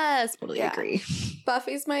superhero. Yes. Totally agree.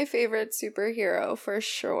 Buffy's my favorite superhero for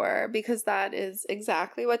sure, because that is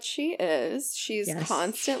exactly what she is. She's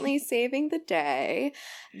constantly saving the day.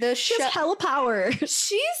 She has hella power. She's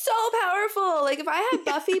so powerful. Like if I had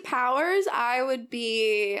Buffy powers, I would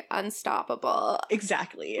be unstoppable.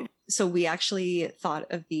 Exactly. So we actually thought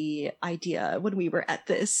of the idea when we were at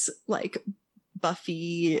this like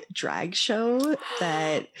Buffy drag show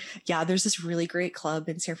that there's this really great club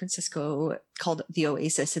in San Francisco called The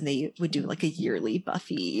Oasis, and they would do like a yearly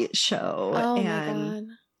Buffy show. Oh and my God.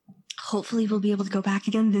 Hopefully we'll be able to go back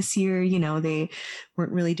again this year. They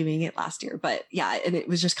weren't really doing it last year, but and it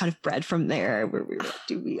was just kind of bred from there where we were like,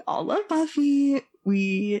 do we all love Buffy?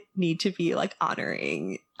 We need to be like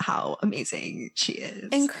honoring how amazing she is.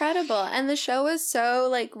 Incredible. And the show is so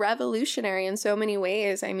like revolutionary in so many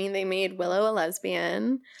ways. I mean, they made Willow a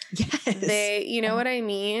lesbian. Yes. They, you know what I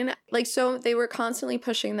mean? Like, so they were constantly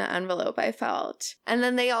pushing the envelope, I felt. And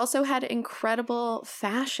then they also had incredible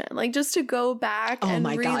fashion, like just to go back and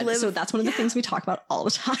relive. God. So that's one of the things we talk about all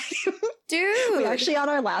the time. Dude. We actually on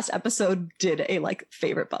our last episode did a like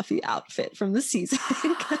favorite Buffy outfit from the season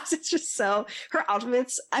because it's just so her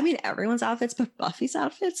outfits. I mean, everyone's outfits, but Buffy's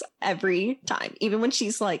outfits every time, even when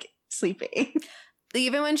she's like sleeping.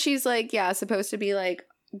 Even when she's like, supposed to be like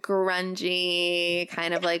grungy,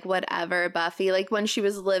 kind of like whatever Buffy. Like when she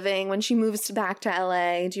moves back to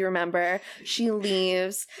LA, do you remember? She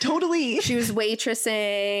leaves. Totally. She was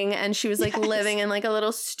waitressing and she was like living in like a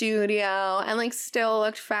little studio and like still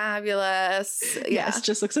looked fabulous. Yes,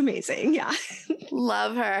 just looks amazing. Yeah.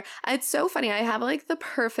 Love her. It's so funny. I have like the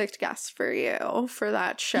perfect guest for you for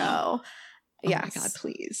that show. Yes. Oh my God,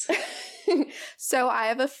 please. So I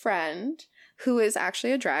have a friend who is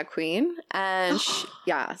actually a drag queen, and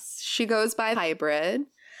she goes by Hybrid.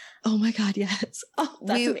 Oh my God, yes. Oh,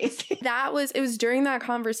 that's amazing. It was during that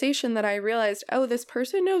conversation that I realized, oh, this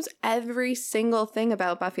person knows every single thing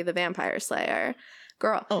about Buffy the Vampire Slayer.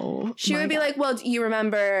 Girl. Oh, she would be like, well, do you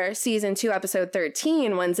remember season 2, episode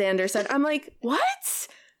 13 when Xander said, I'm like, what?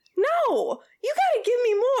 No, you gotta give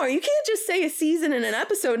me more. You can't just say a season and an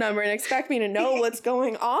episode number and expect me to know what's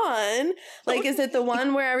going on. Like, is it the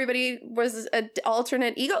one where everybody was an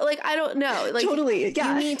alternate ego? Like, I don't know. Like, totally.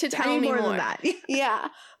 Yeah. You need to tell me more than that. Yeah.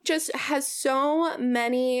 Just has so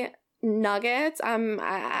many nuggets.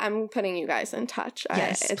 I'm putting you guys in touch.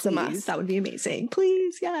 Yes, it's please. a must. That would be amazing.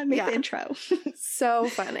 Please, make the intro. So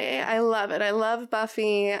funny. I love it. I love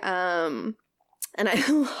Buffy. And I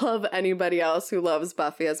love anybody else who loves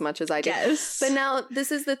Buffy as much as I do. Yes. But now,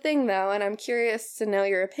 this is the thing, though, and I'm curious to know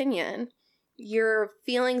your opinion. Your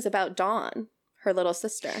feelings about Dawn, her little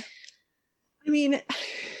sister. I mean,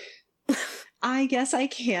 I guess I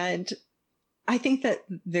can't. I think that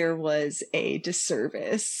there was a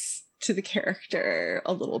disservice to the character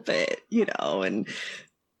a little bit,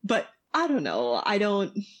 but I don't know. I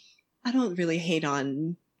don't really hate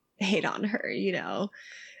on her,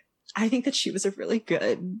 I think that she was a really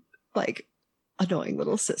good, like, annoying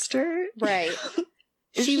little sister. Right.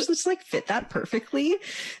 She just like fit that perfectly.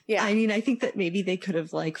 Yeah. I mean, I think that maybe they could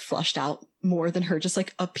have like flushed out more than her just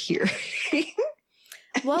like appearing.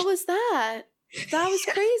 What was that? That was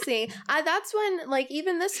crazy. That's when, like,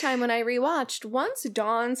 even this time when I rewatched, once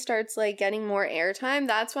Dawn starts like getting more airtime,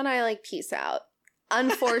 that's when I like peace out.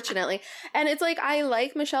 Unfortunately. And it's like, I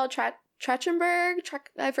like Michelle Trachtenberg.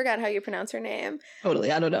 I forgot how you pronounce her name.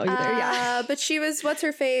 Totally. I don't know either. Yeah. But she was, what's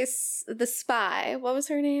her face? The spy. What was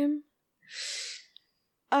her name?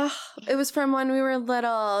 Oh, it was from when we were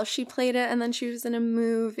little. She played it and then she was in a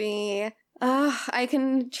movie. I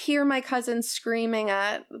can hear my cousin screaming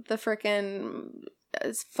at the frickin'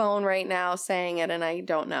 phone right now saying it and I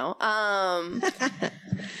don't know.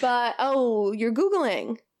 But, you're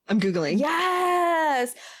Googling. I'm Googling.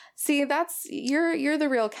 Yes. See, you're the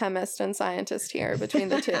real chemist and scientist here between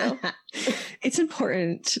the two. It's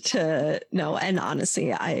important to know, and honestly,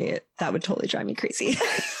 that would totally drive me crazy.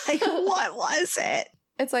 Like, what was it?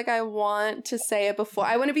 It's like I want to say it before.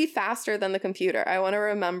 I want to be faster than the computer. I want to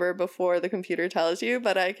remember before the computer tells you,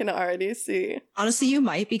 but I can already see. Honestly, you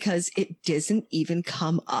might, because it doesn't even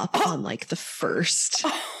come up on like the first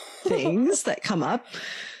things that come up.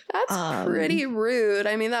 That's pretty rude.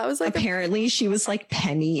 I mean, that was like apparently she was like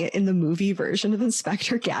Penny in the movie version of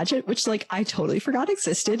Inspector Gadget, which like I totally forgot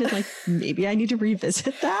existed, and like maybe I need to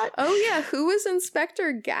revisit that. Oh yeah, who was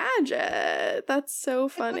Inspector Gadget? That's so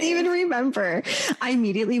funny. I don't even remember. I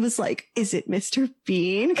immediately was like, is it Mr.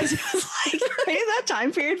 Bean? Because it was like right in that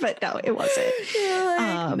time period, but no, it wasn't.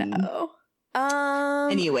 Like, no.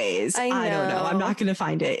 Anyways, I don't know. I'm not going to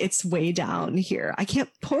find it. It's way down here. I can't.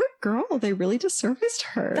 Poor girl. They really disserviced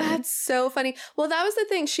her. That's so funny. Well, that was the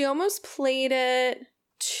thing. She almost played it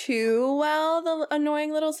too well, the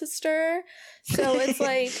annoying little sister. So it's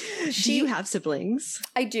like, do you have siblings?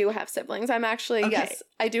 I do have siblings. I'm actually, yes,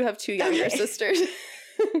 I do have 2 younger sisters.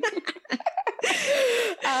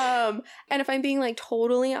 And if I'm being like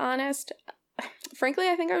totally honest, frankly,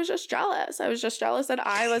 I think I was just jealous. I was just jealous that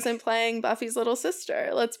I wasn't playing Buffy's little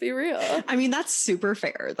sister. Let's be real. I mean, that's super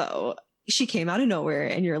fair, though. She came out of nowhere,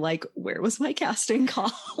 and you're like, where was my casting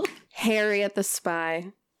call? Harriet the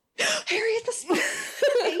Spy. Harriet the Spy.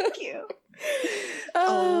 Thank you.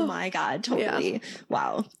 Oh my God, totally. Yeah.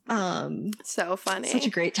 Wow. So funny. Such a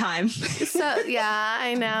great time. So yeah,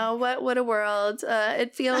 I know. What a world.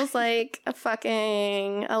 It feels like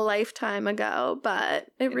a lifetime ago, but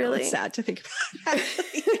it really it's sad to think about.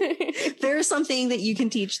 There's something that you can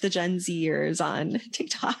teach the Gen Zers on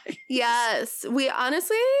TikTok. Yes.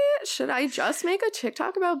 Should I just make a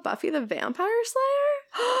TikTok about Buffy the Vampire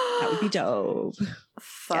Slayer? That would be dope.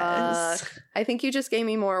 Fuck. Yes. I think you just gave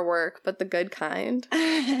me more work, but the good kind.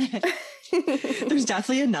 There's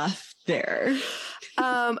definitely enough there.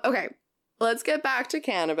 Okay. Let's get back to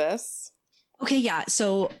cannabis. Okay, yeah.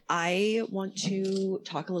 So I want to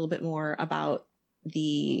talk a little bit more about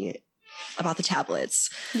the about the tablets.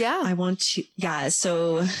 Yeah. I want to,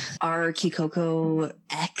 so our Kikoko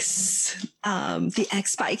X, the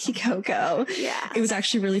X by Kikoko. Yeah. It was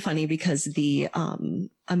actually really funny because the,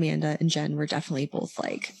 Amanda and Jen were definitely both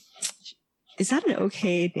like, is that an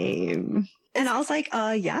okay name? And I was like,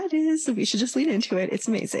 yeah, it is. We should just lean into it. It's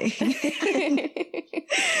amazing.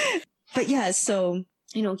 But yeah, so,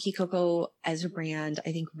 you know, Kikoko as a brand,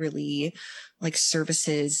 I think really like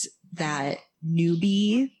services that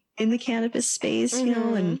newbie in the cannabis space, you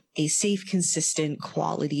know, and a safe, consistent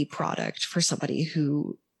quality product for somebody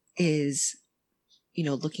who is, you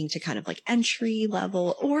know, looking to kind of like entry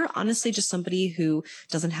level, or honestly, just somebody who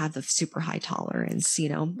doesn't have the super high tolerance, you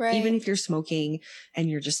know, even if you're smoking and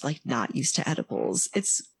you're just like not used to edibles,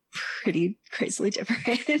 it's pretty crazily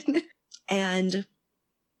different. And,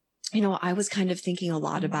 you know, I was kind of thinking a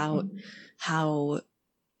lot about how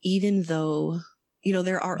even though, you know,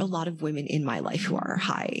 there are a lot of women in my life who are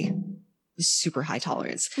super high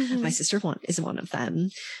tolerance. My sister is one of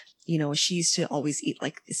them. You know, she used to always eat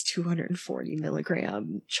like this 240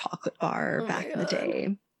 milligram chocolate bar back in the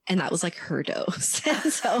day. And that was like her dose.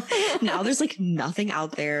 And so now there's like nothing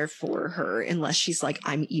out there for her unless she's like,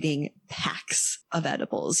 I'm eating packs of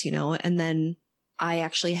edibles, you know? And then I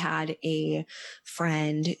actually had a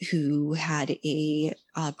friend who had a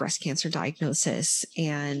breast cancer diagnosis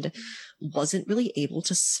and wasn't really able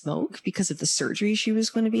to smoke because of the surgery she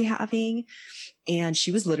was going to be having. And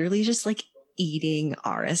she was literally just like eating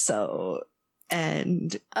RSO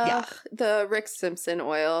and the Rick Simpson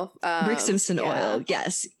oil. Rick Simpson oil.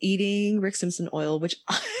 Yes. Eating Rick Simpson oil, which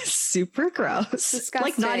is super gross. Disgusting.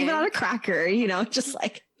 Like not even on a cracker, you know, just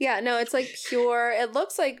like. Yeah, no, it's like pure. It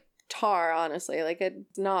looks like tar, honestly. Like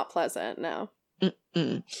it's not pleasant. No.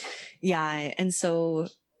 Yeah. And so,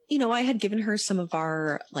 you know, I had given her some of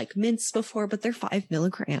our like mints before, but they're 5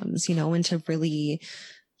 milligrams, you know, and to really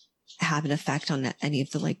have an effect on any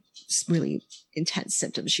of the like really intense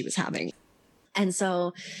symptoms she was having. And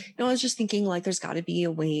so, you know, I was just thinking like, there's got to be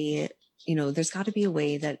a way, you know, there's got to be a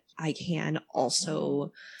way that I can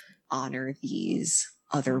also honor these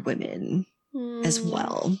other women as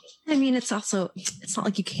well. I mean, it's not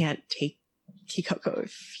like you can't take Kikoko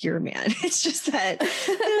if you're a man. It's just that,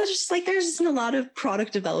 you know, just like there's a lot of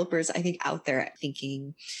product developers, I think, out there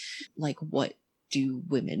thinking like, what do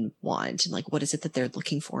women want? And like, what is it that they're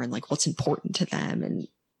looking for? And like, what's important to them? And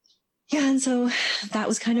yeah. And so that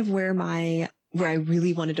was kind of where I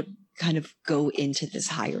really wanted to kind of go into this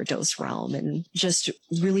higher dose realm and just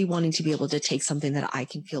really wanting to be able to take something that I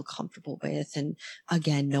can feel comfortable with. And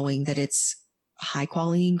again, knowing that it's high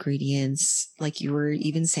quality ingredients, like you were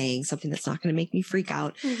even saying, something that's not going to make me freak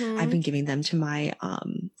out. I've been giving them to my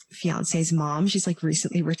fiance's mom. She's like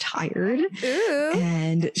recently retired. Ooh.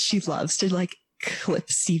 And she loves to like clip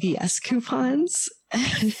CVS coupons.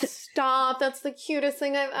 Stop. That's the cutest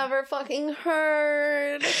thing I've ever fucking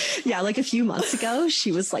heard. Yeah, like a few months ago,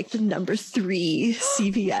 she was like the number 3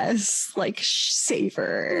 CVS like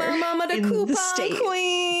saver. My mama the coupon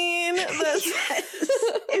queen. Yes.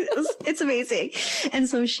 It's amazing. And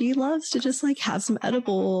so she loves to just like have some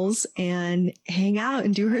edibles and hang out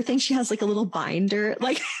and do her thing. She has like a little binder.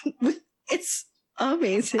 Like it's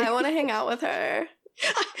amazing. I want to hang out with her.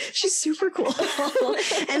 She's super cool.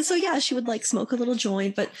 And so, yeah, she would like smoke a little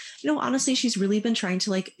joint, but you know, honestly, she's really been trying to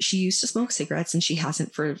like, she used to smoke cigarettes and she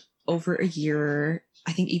hasn't for over a year,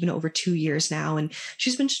 I think even over 2 years now. And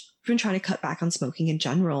she's been trying to cut back on smoking in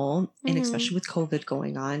general. And especially with COVID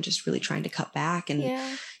going on, just really trying to cut back.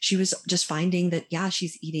 And she was just finding that, yeah,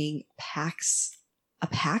 she's eating a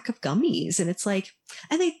pack of gummies. And it's like,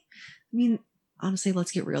 I mean, honestly,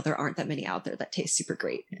 let's get real. There aren't that many out there that taste super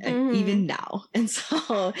great, even now. And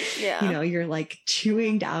so, you know, you're like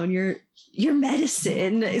chewing down your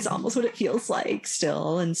medicine is almost what it feels like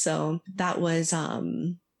still. And so that was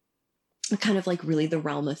kind of like really the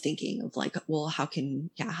realm of thinking of like, well, how can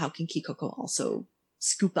Kikoko also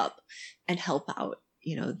scoop up and help out,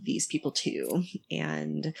 you know, these people too.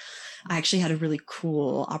 And I actually had a really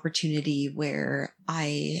cool opportunity where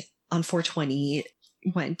I, on 420,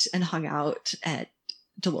 went and hung out at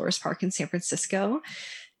Dolores Park in San Francisco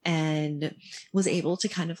and was able to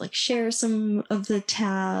kind of like share some of the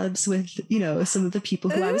tabs with, you know, some of the people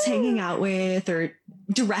who I was hanging out with or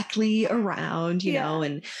directly around, you know,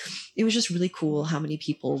 and it was just really cool how many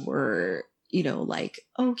people were, you know, like,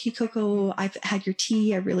 oh, Kikoko, I've had your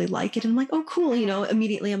tea. I really like it. And I'm like, oh, cool. You know,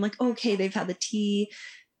 immediately I'm like, okay, they've had the tea.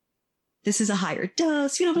 This is a higher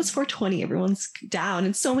dose, you know, but it's 420. Everyone's down.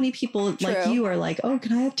 And so many people like you are like, oh,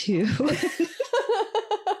 can I have 2?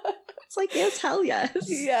 It's like, yes, hell yes.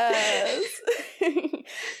 Yes.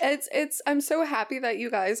 I'm so happy that you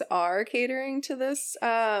guys are catering to this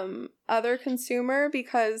other consumer,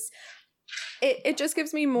 because it just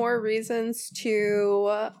gives me more reasons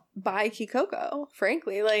to buy Kikoko,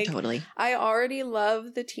 frankly. Like, Totally. I already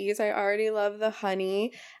love the teas. I already love the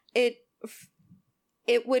honey. It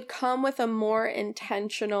would come with a more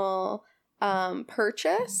intentional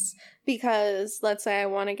purchase, because let's say I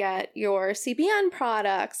want to get your CBN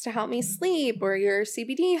products to help me sleep, or your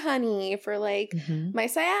CBD honey for like my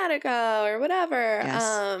sciatica or whatever.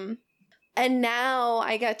 Yes. And now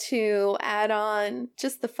I get to add on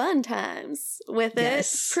just the fun times with it,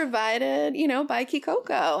 provided, by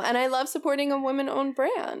Kikoko. And I love supporting a women-owned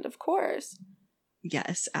brand, of course.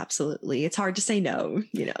 Yes, absolutely. It's hard to say no,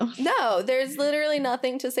 No, there's literally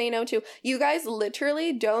nothing to say no to. You guys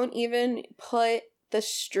literally don't even put the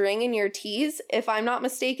string in your teas. If I'm not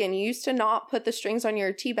mistaken, you used to not put the strings on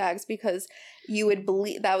your tea bags because you would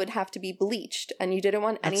that would have to be bleached, and you didn't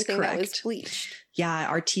want anything that was bleached. Yeah,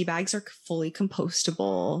 our tea bags are fully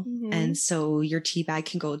compostable. And so your tea bag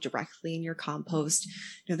can go directly in your compost.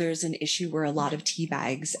 There's an issue where a lot of tea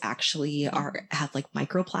bags actually have like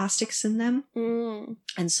microplastics in them.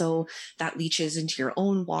 And so that leaches into your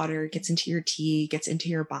own water, gets into your tea, gets into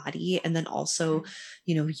your body. And then also,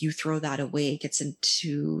 you throw that away, it gets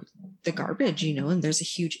into the garbage, and there's a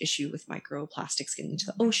huge issue with microplastics getting into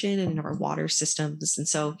the ocean and in our water systems. And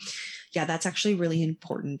so, yeah, that's actually really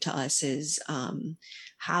important to us, is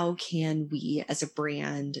how can we as a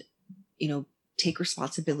brand, take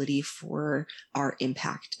responsibility for our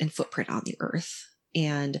impact and footprint on the earth.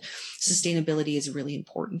 And sustainability is really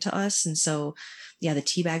important to us. And so, yeah, the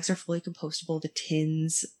tea bags are fully compostable. The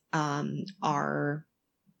tins are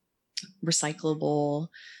recyclable.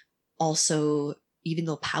 Also, even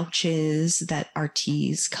the pouches that our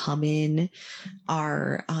teas come in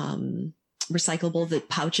are recyclable. The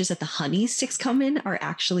pouches that the honey sticks come in are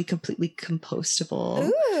actually completely compostable.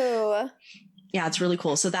 Ooh. Yeah, it's really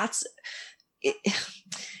cool. So that's it.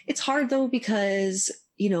 It's hard though, because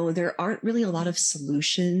there aren't really a lot of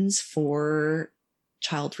solutions for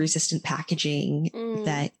child resistant packaging.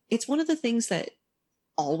 That it's one of the things that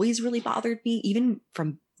always really bothered me, even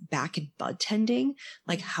from back in bud tending,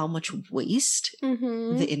 like how much waste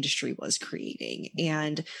the industry was creating.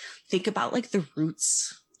 And think about like the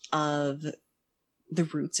roots of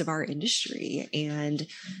our industry. And,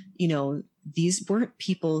 these weren't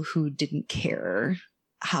people who didn't care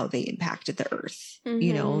how they impacted the earth.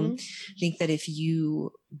 I think that if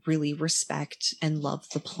you really respect and love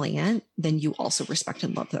the plant, then you also respect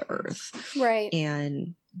and love the earth. Right.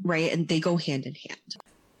 And they go hand in hand.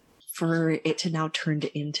 For it to now turn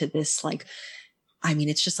into this, like,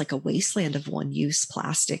 it's just like a wasteland of one-use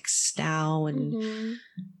plastics now. And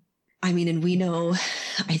and we know,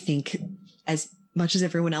 I think as much as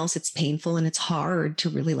everyone else, it's painful and it's hard to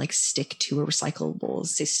really like stick to a recyclable,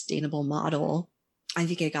 sustainable model. I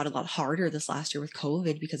think it got a lot harder this last year with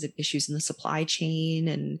COVID because of issues in the supply chain.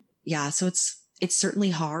 And yeah, so it's certainly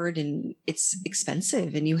hard and it's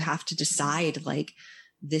expensive, and you have to decide like,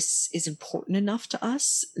 this is important enough to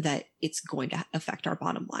us that it's going to affect our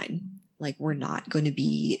bottom line. Like, we're not going to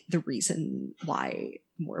be the reason why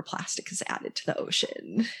more plastic is added to the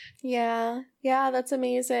ocean. Yeah, that's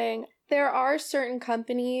amazing. There are certain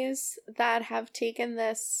companies that have taken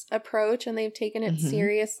this approach and they've taken it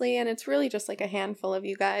seriously, and it's really just like a handful of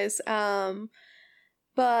you guys.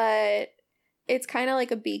 But it's kind of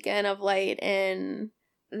like a beacon of light in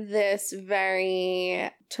this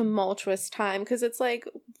very tumultuous time, because it's like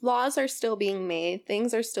laws are still being made,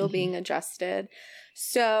 things are still being adjusted.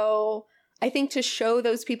 So I think to show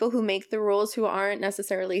those people who make the rules, who aren't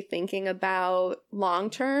necessarily thinking about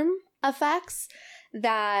long-term effects,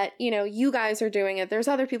 that, you guys are doing it, there's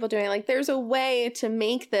other people doing it, like there's a way to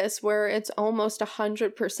make this where it's almost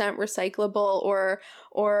 100% recyclable or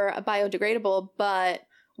biodegradable, but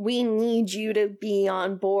we need you to be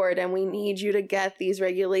on board, and we need you to get these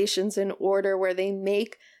regulations in order where they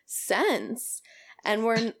make sense. And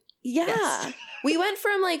we went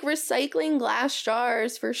from like recycling glass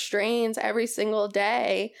jars for strains every single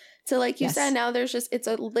day to, like you said, now it's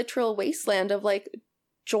a literal wasteland of like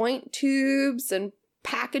joint tubes and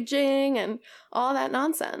packaging and all that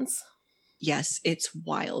nonsense. Yes, it's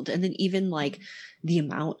wild. And then even like the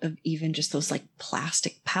amount of even just those like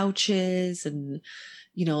plastic pouches, and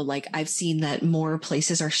like I've seen that more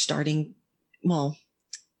places are starting,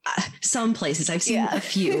 some places I've seen a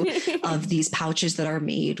few of these pouches that are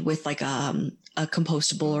made with like a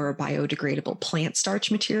compostable or a biodegradable plant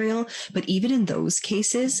starch material. But even in those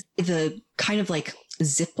cases, the kind of like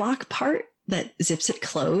Ziploc part that zips it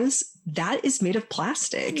closed, that is made of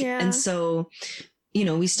plastic. And so,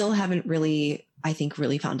 we still haven't really I think,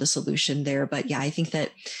 really found a solution there. But yeah, I think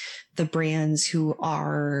that the brands who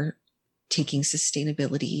are taking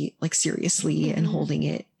sustainability like seriously and holding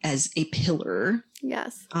it as a pillar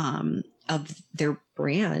yes of their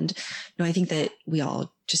brand, I think that we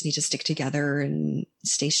all just need to stick together and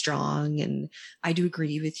stay strong. And I do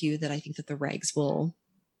agree with you that I think that the regs will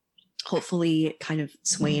hopefully kind of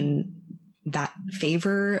sway in that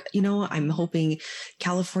favor. I'm hoping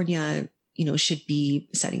California, should be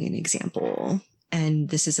setting an example. And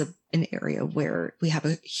this is an area where we have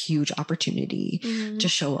a huge opportunity to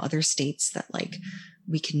show other states that like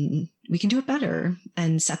we can do it better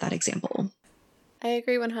and set that example. I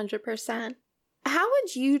agree 100%. How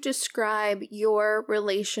would you describe your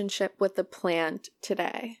relationship with the plant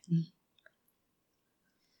today?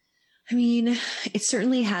 I mean, it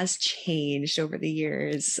certainly has changed over the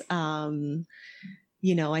years.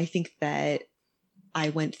 I think that I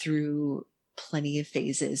went through plenty of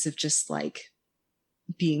phases of just like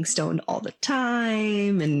being stoned all the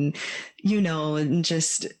time and, and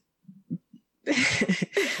just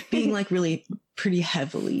being like really pretty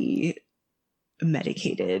heavily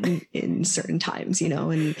medicated in certain times,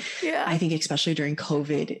 and yeah. I think especially during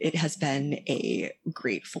COVID, it has been a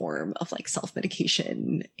great form of like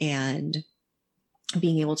self-medication and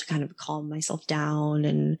being able to kind of calm myself down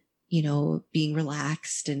and, being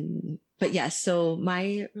relaxed. But yes, so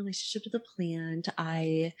my relationship with the plant,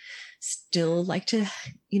 I still like to,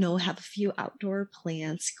 have a few outdoor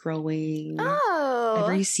plants growing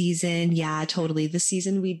every season. Yeah, totally. This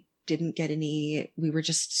season we didn't get any, we were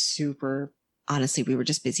just honestly, we were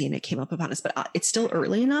just busy and it came up upon us, but it's still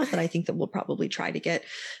early enough that I think that we'll probably try to get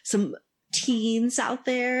some teens out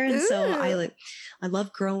there. And so I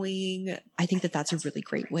love growing. I think that that's a really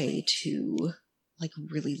great way to like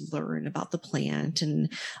really learn about the plant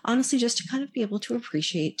and honestly just to kind of be able to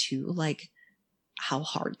appreciate too, like how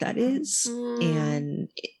hard that is and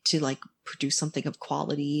to like produce something of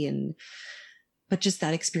quality but just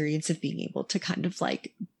that experience of being able to kind of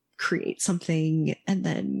like create something and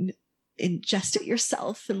then ingest it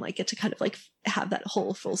yourself and like get to kind of like have that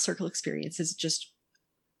whole full circle experience is just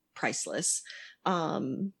priceless.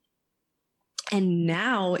 And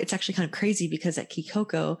now it's actually kind of crazy because at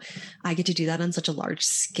Kikoko, I get to do that on such a large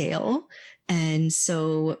scale. And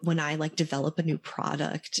so when I like develop a new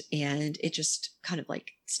product and it just kind of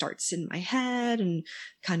like starts in my head and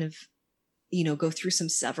kind of, go through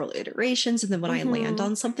several iterations. And then when I land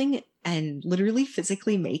on something and literally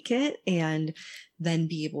physically make it and then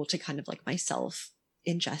be able to kind of like myself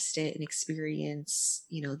ingest it and experience,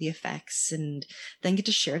 the effects and then get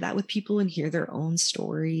to share that with people and hear their own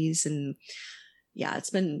stories. And yeah, it's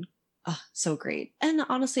been so great. And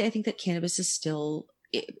honestly, I think that cannabis is still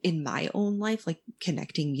in my own life, like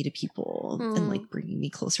connecting me to people and like bringing me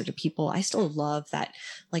closer to people. I still love that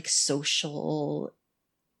like social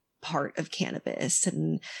part of cannabis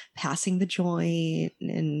and passing the joint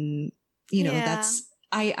and, that's,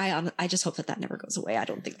 I just hope that never goes away. I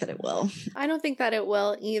don't think that it will. I don't think that it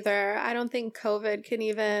will either. I don't think COVID can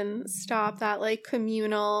even stop that like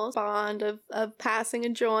communal bond of passing a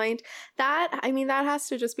joint. That has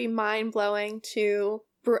to just be mind blowing to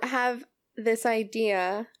have this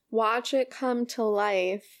idea, watch it come to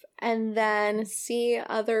life, and then see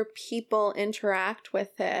other people interact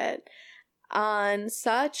with it on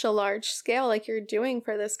such a large scale like you're doing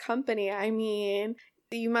for this company. I mean,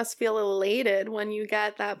 you must feel elated when you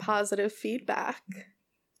get that positive feedback.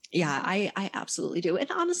 Yeah, I absolutely do.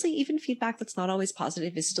 And honestly, even feedback that's not always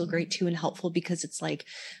positive is still great too and helpful because it's like,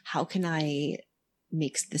 how can I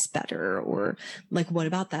make this better? Or like, what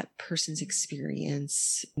about that person's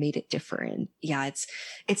experience made it different? Yeah,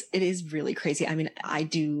 it is really crazy. I mean, I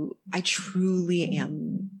truly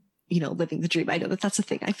am, living the dream. I know that that's a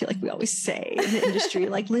thing I feel like we always say in the industry,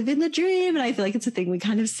 like live in the dream. And I feel like it's a thing we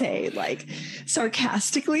kind of say like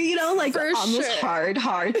sarcastically, like for on those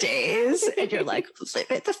hard days. And you're like, live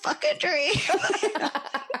it the fucking dream.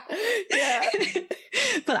 Yeah.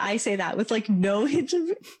 But I say that with like no hint of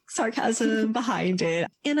sarcasm behind it.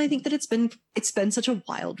 And I think that it's been such a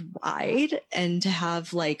wild ride and to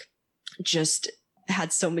have like just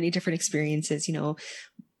had so many different experiences,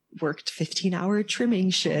 worked 15-hour trimming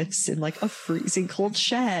shifts in like a freezing cold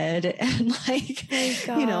shed and like,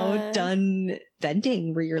 done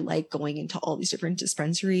vending where you're like going into all these different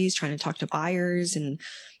dispensaries, trying to talk to buyers. And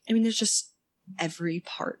I mean, there's just every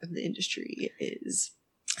part of the industry is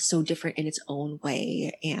so different in its own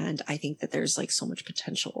way. And I think that there's like so much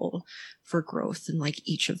potential for growth in like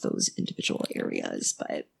each of those individual areas,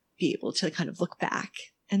 but be able to kind of look back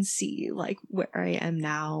and see like where I am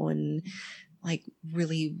now and like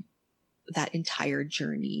really that entire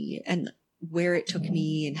journey and where it took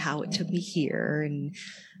me and how it took me here, and,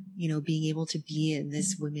 you know, being able to be in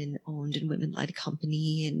this women owned and women led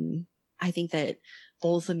company. And I think that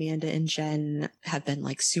both Amanda and Jen have been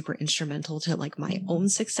like super instrumental to like my own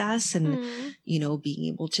success and, you know,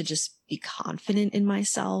 being able to just be confident in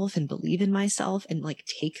myself and believe in myself and like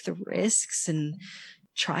take the risks and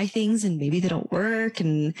try things, and maybe they don't work.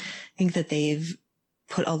 And I think that they've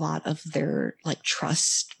put a lot of their like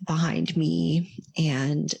trust behind me.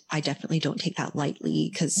 And I definitely don't take that lightly,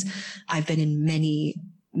 because I've been in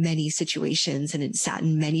many situations and sat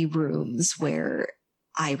in many rooms where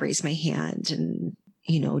I raise my hand and,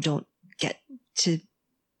 you know, don't get to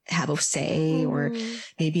have a say, or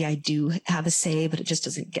maybe I do have a say, but it just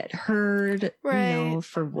doesn't get heard, right, you know,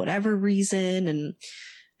 for whatever reason. And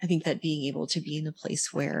I think that being able to be in a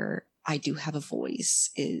place where I do have a voice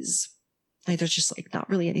is like, there's just like not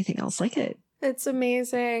really anything else like it. It's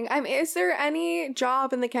amazing. I mean, is there any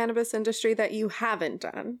job in the cannabis industry that you haven't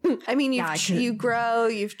done? I mean, you grow,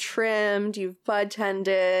 you've trimmed, you've bud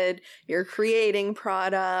tended, you're creating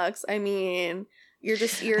products. I mean, you're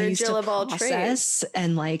a Jill of all trades.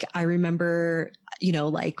 And like, I remember, you know,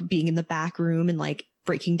 like being in the back room and like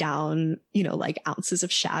breaking down, you know, like ounces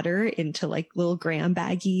of shatter into like little gram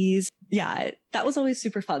baggies. Yeah, that was always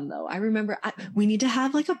super fun though. I remember we need to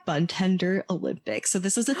have like a bud tender Olympics. So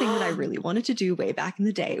this is a thing that I really wanted to do way back in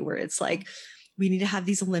the day, where it's like, we need to have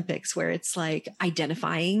these Olympics where it's like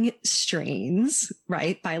identifying strains,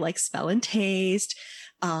 right? By like smell and taste,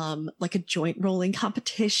 like a joint rolling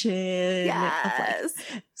competition, yes, of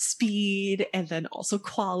like speed, and then also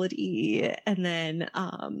quality. And then,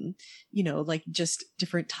 you know, like just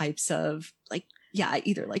different types of like, yeah,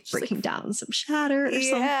 either like just breaking like, down some shatter or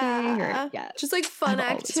something, or just like fun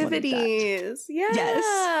activities.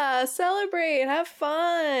 Yes, celebrate, have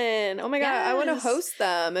fun. Oh my god, I want to host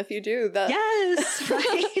them if you do that. Yes,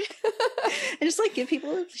 right. And just like give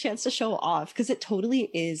people a chance to show off, because it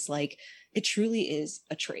totally is like, it truly is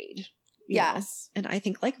a trade. Yes, know? And I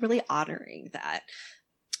think like really honoring that,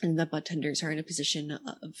 and the bud tenders are in a position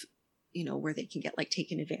of, you know, where they can get like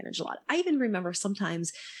taken advantage a lot. I even remember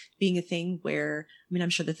sometimes being a thing where, I mean, I'm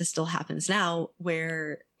sure that this still happens now,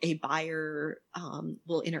 where a buyer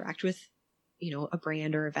will interact with, you know, a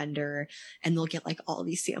brand or a vendor, and they'll get like all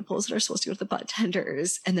these samples that are supposed to go to the bud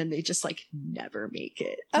tenders, and then they just like never make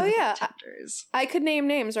it to the bud tenders. I could name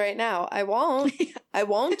names right now. I won't. I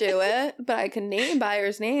won't do it, but I can name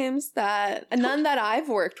buyers' names none that I've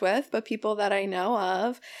worked with, but people that I know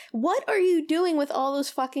of. What are you doing with all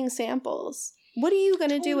those fucking samples? What are you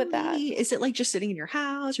going to do with that? Is it like just sitting in your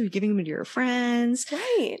house, or giving them to your friends?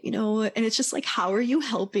 Right. You know, and it's just like, how are you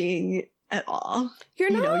helping at all?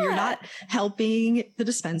 You're not helping the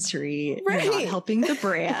dispensary. Right. You're not helping the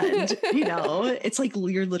brand. You know, it's like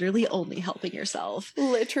you're literally only helping yourself.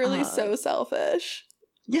 Literally so selfish.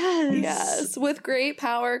 Yes. With great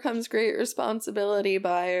power comes great responsibility,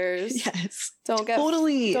 buyers. Yes. Don't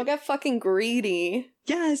get fucking greedy.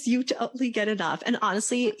 Yes, you totally get enough. And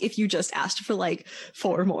honestly, if you just asked for like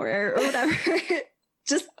 4 more or whatever,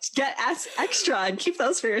 just ask extra and keep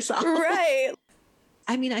those for yourself. Right.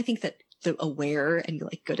 I mean, I think that the aware and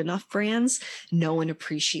like good enough brands know and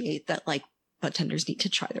appreciate that like bud tenders need to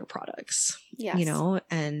try their products. Yes. You know,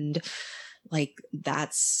 and like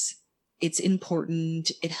it's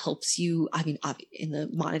important. It helps you. I mean, in the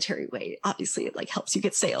monetary way, obviously it like helps you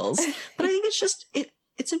get sales, but I think it's just,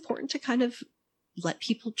 it's important to kind of let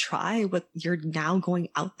people try what you're now going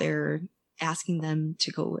out there asking them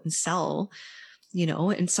to go and sell, you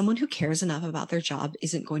know, and someone who cares enough about their job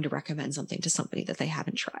isn't going to recommend something to somebody that they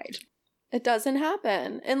haven't tried. It doesn't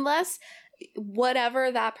happen unless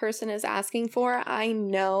whatever that person is asking for, I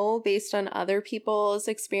know based on other people's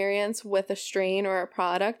experience with a strain or a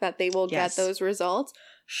product that they will get those results.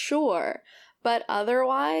 Sure. But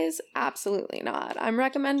otherwise, absolutely not. I'm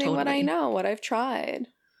recommending what I know, what I've tried.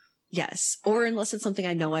 Yes. Or unless it's something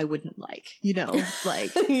I know I wouldn't like, you know,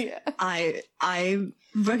 like I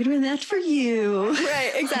recommend that for you.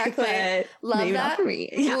 Right, exactly. Love that. Not for me.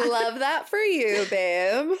 Yeah. Love that for you,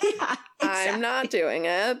 babe. Yeah, exactly. I'm not doing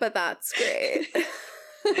it, but that's great.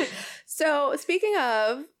 So speaking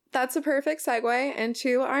of, that's a perfect segue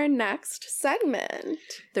into our next segment,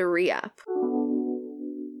 the re-up.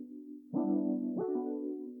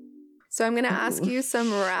 So I'm going to ask you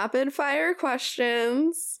some rapid fire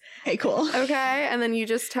questions. Okay, cool. Okay, and then you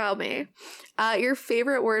just tell me. Your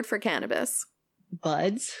favorite word for cannabis?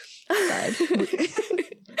 Buds. Bud.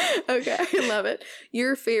 Okay, I love it.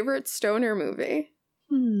 Your favorite stoner movie?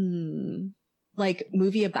 like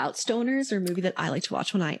movie about stoners or movie that I like to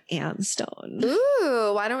watch when I am stoned?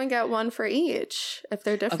 Ooh, why don't we get one for each if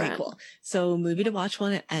they're different? Okay, cool. So movie to watch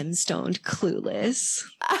when I am stoned, Clueless.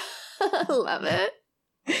 Love it.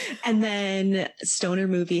 And then stoner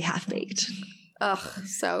movie, Half Baked. Ugh,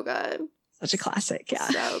 so good. Such a classic, yeah.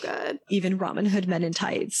 So good. Even Robin Hood Men in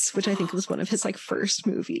Tights, which I think was one of his like first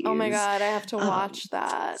movies. Oh my God, I have to watch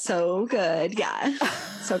that. So good, yeah.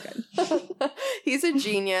 So good. He's a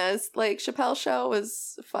genius. Like Chappelle's Show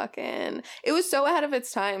was it was so ahead of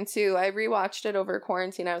its time too. I rewatched it over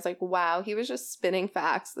quarantine. I was like, wow, he was just spinning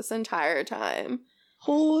facts this entire time.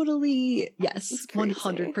 Totally. Yes.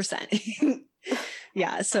 100%.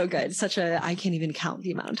 Yeah, so good. I can't even count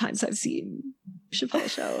the amount of times I've seen Chappelle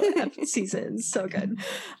Show seasons. So good.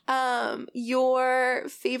 Your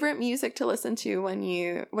favorite music to listen to when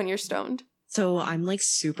you're stoned? So I'm like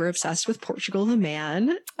super obsessed with Portugal the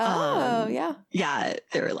Man. Oh, yeah. Yeah,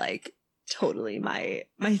 they're like totally my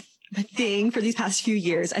thing for these past few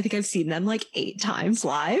years. I think I've seen them like 8 times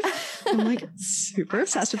live. I'm like super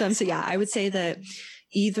obsessed with them. So yeah, I would say that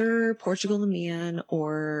either Portugal the Man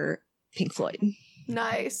or Pink Floyd.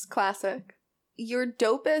 Nice. Classic. Your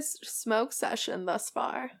dopest smoke session thus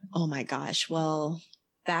far? Oh my gosh. Well,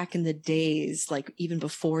 back in the days, like even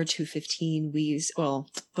before 215,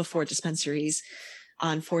 before dispensaries,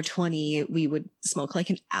 on 420, we would smoke like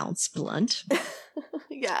an ounce blunt.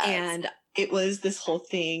 Yeah. And it was this whole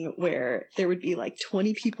thing where there would be like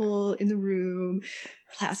 20 people in the room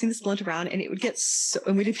passing this blunt around, and it would get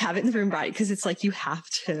and we'd have it in the room, right? Because it's like you have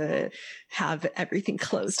to have everything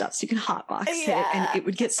closed up so you can hotbox it, and it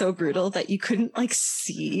would get so brutal that you couldn't like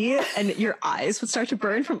see, and your eyes would start to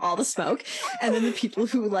burn from all the smoke. And then the people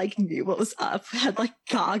who like knew what was up had like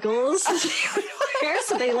goggles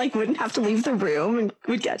so they like wouldn't have to leave the room and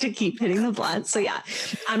would get to keep hitting the blunt. So yeah,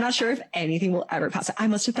 I'm not sure if anything will ever pass it. I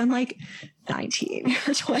must have been like 19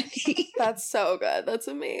 or 20. That's so good. That's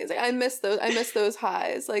amazing. I miss those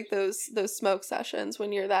highs, like those smoke sessions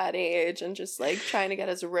when you're that age and just like trying to get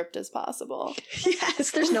as ripped as possible.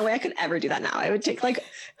 Yes, there's no way I could ever do that now. I would take like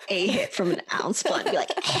a hit from an ounce blunt and be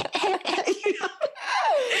like, you know?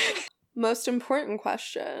 Most important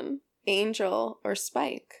question, Angel or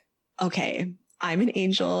Spike? Okay, I'm an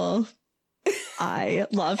Angel. I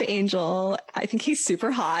love Angel. I think he's super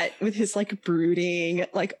hot with his like brooding,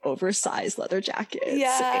 like oversized leather jackets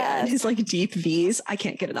and his like deep V's. I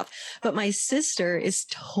can't get enough. But my sister is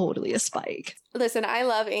totally a Spike. Listen, I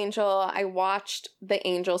love Angel. I watched the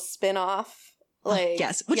Angel spinoff.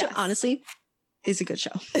 Which honestly is a good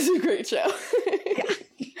show. It's a great show. Yeah.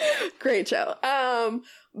 Great show.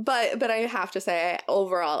 But I have to say,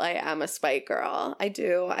 overall, I am a Spike girl. I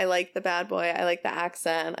do. I like the bad boy. I like the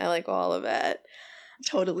accent. I like all of it.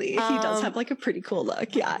 Totally. He does have like a pretty cool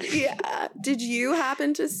look. Yeah. Yeah. Did you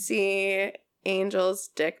happen to see Angel's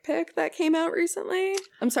dick pic that came out recently?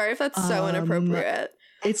 I'm sorry if that's so inappropriate.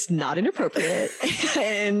 It's not inappropriate.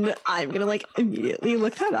 And I'm going to like immediately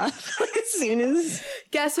look that up like, as soon as.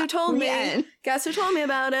 Guess who told me? End. Guess who told me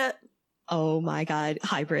about it? Oh my God.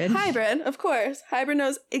 Hybrid, of course. Hybrid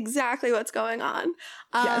knows exactly what's going on.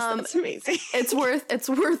 Yes, that's amazing. It's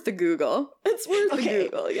worth the Google. It's worth the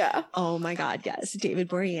Google, yeah. Oh my God, yes. David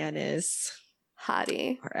Boreanaz.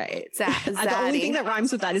 Hottie. All right. The only thing that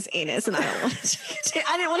rhymes with that is anus, and I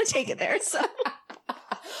didn't want to take it there, so.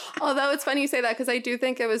 Although it's funny you say that, because I do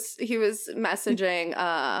think he was messaging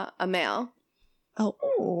a male.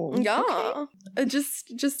 Oh, yeah. Okay.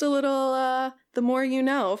 Just a little the more you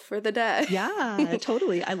know for the day. Yeah,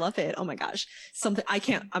 totally. I love it. Oh my gosh. Something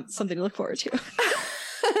to look forward to.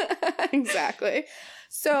 Exactly.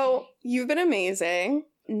 So you've been amazing.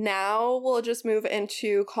 Now we'll just move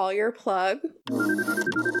into Call Your Plug,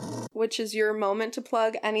 which is your moment to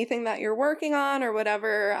plug anything that you're working on or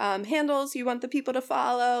whatever handles you want the people to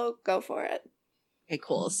follow. Go for it. Okay,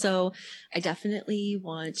 cool. So I definitely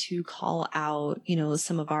want to call out,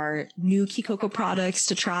 some of our new Kikoko products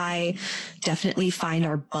to try. Definitely find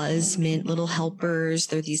our Buzz Mint Little Helpers.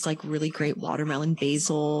 They're these like really great watermelon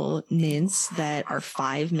basil mints that are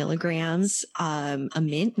 5 milligrams a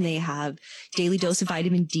mint, and they have daily dose of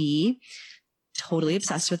vitamin D. Totally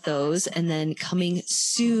obsessed with those. And then coming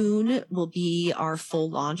soon will be our full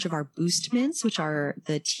launch of our Boost Mints, which are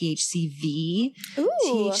the THCV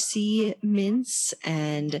THC mints,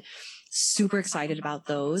 and super excited about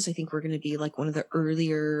those. I think we're going to be like one of the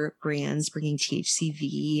earlier brands bringing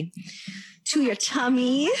THCV to your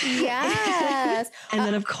tummy. Yes. And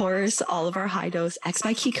then of course, all of our high dose X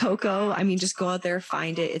by Kikoko. I mean, just go out there,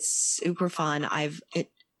 find it. It's super fun.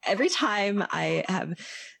 Every time I have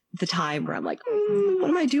the time where I'm like, what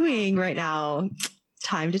am I doing right now?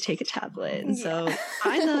 time to take a tablet. And so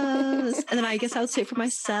find those. And then I guess I would say for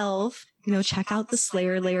myself, check out the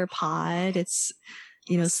Slayer Layer pod. It's,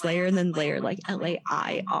 Slayer and then Layer, like Lair.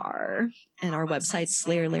 And our website,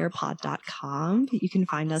 slayerlayerpod.com. You can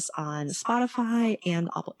find us on Spotify and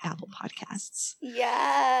Apple Podcasts.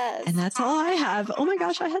 Yes. And that's all I have. Oh my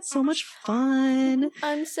gosh, I had so much fun.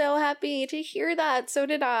 I'm so happy to hear that. So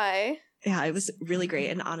did I. Yeah, it was really great.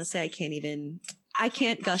 And honestly, I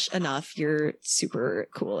can't gush enough. You're super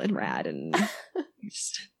cool and rad and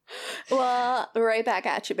just... Well, right back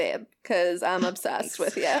at you, babe, because I'm obsessed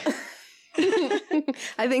with you.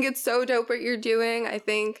 I think it's so dope what you're doing. I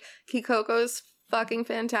think Kikoko's fucking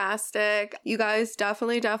fantastic. You guys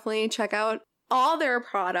definitely check out all their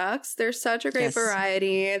products. There's such a great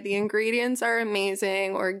variety. The ingredients are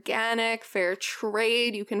amazing, organic, fair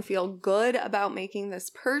trade. You can feel good about making this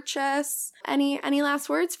purchase. Any last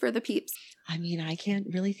words for the peeps? I mean, I can't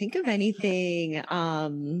really think of anything.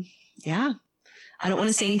 Yeah. I don't want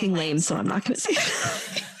to say anything lame, so I'm not going to say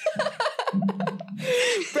it.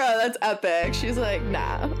 Bro, that's epic. She's like,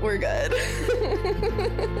 nah, we're good.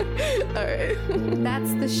 All right.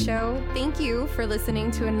 That's the show. Thank you for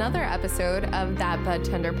listening to another episode of That Bud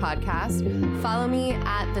Tender podcast. Follow me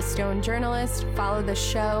at The Stone Journalist. Follow the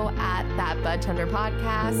show at That Bud Tender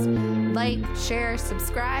podcast. Like, share,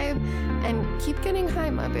 subscribe, and keep getting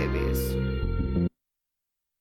high, my babies.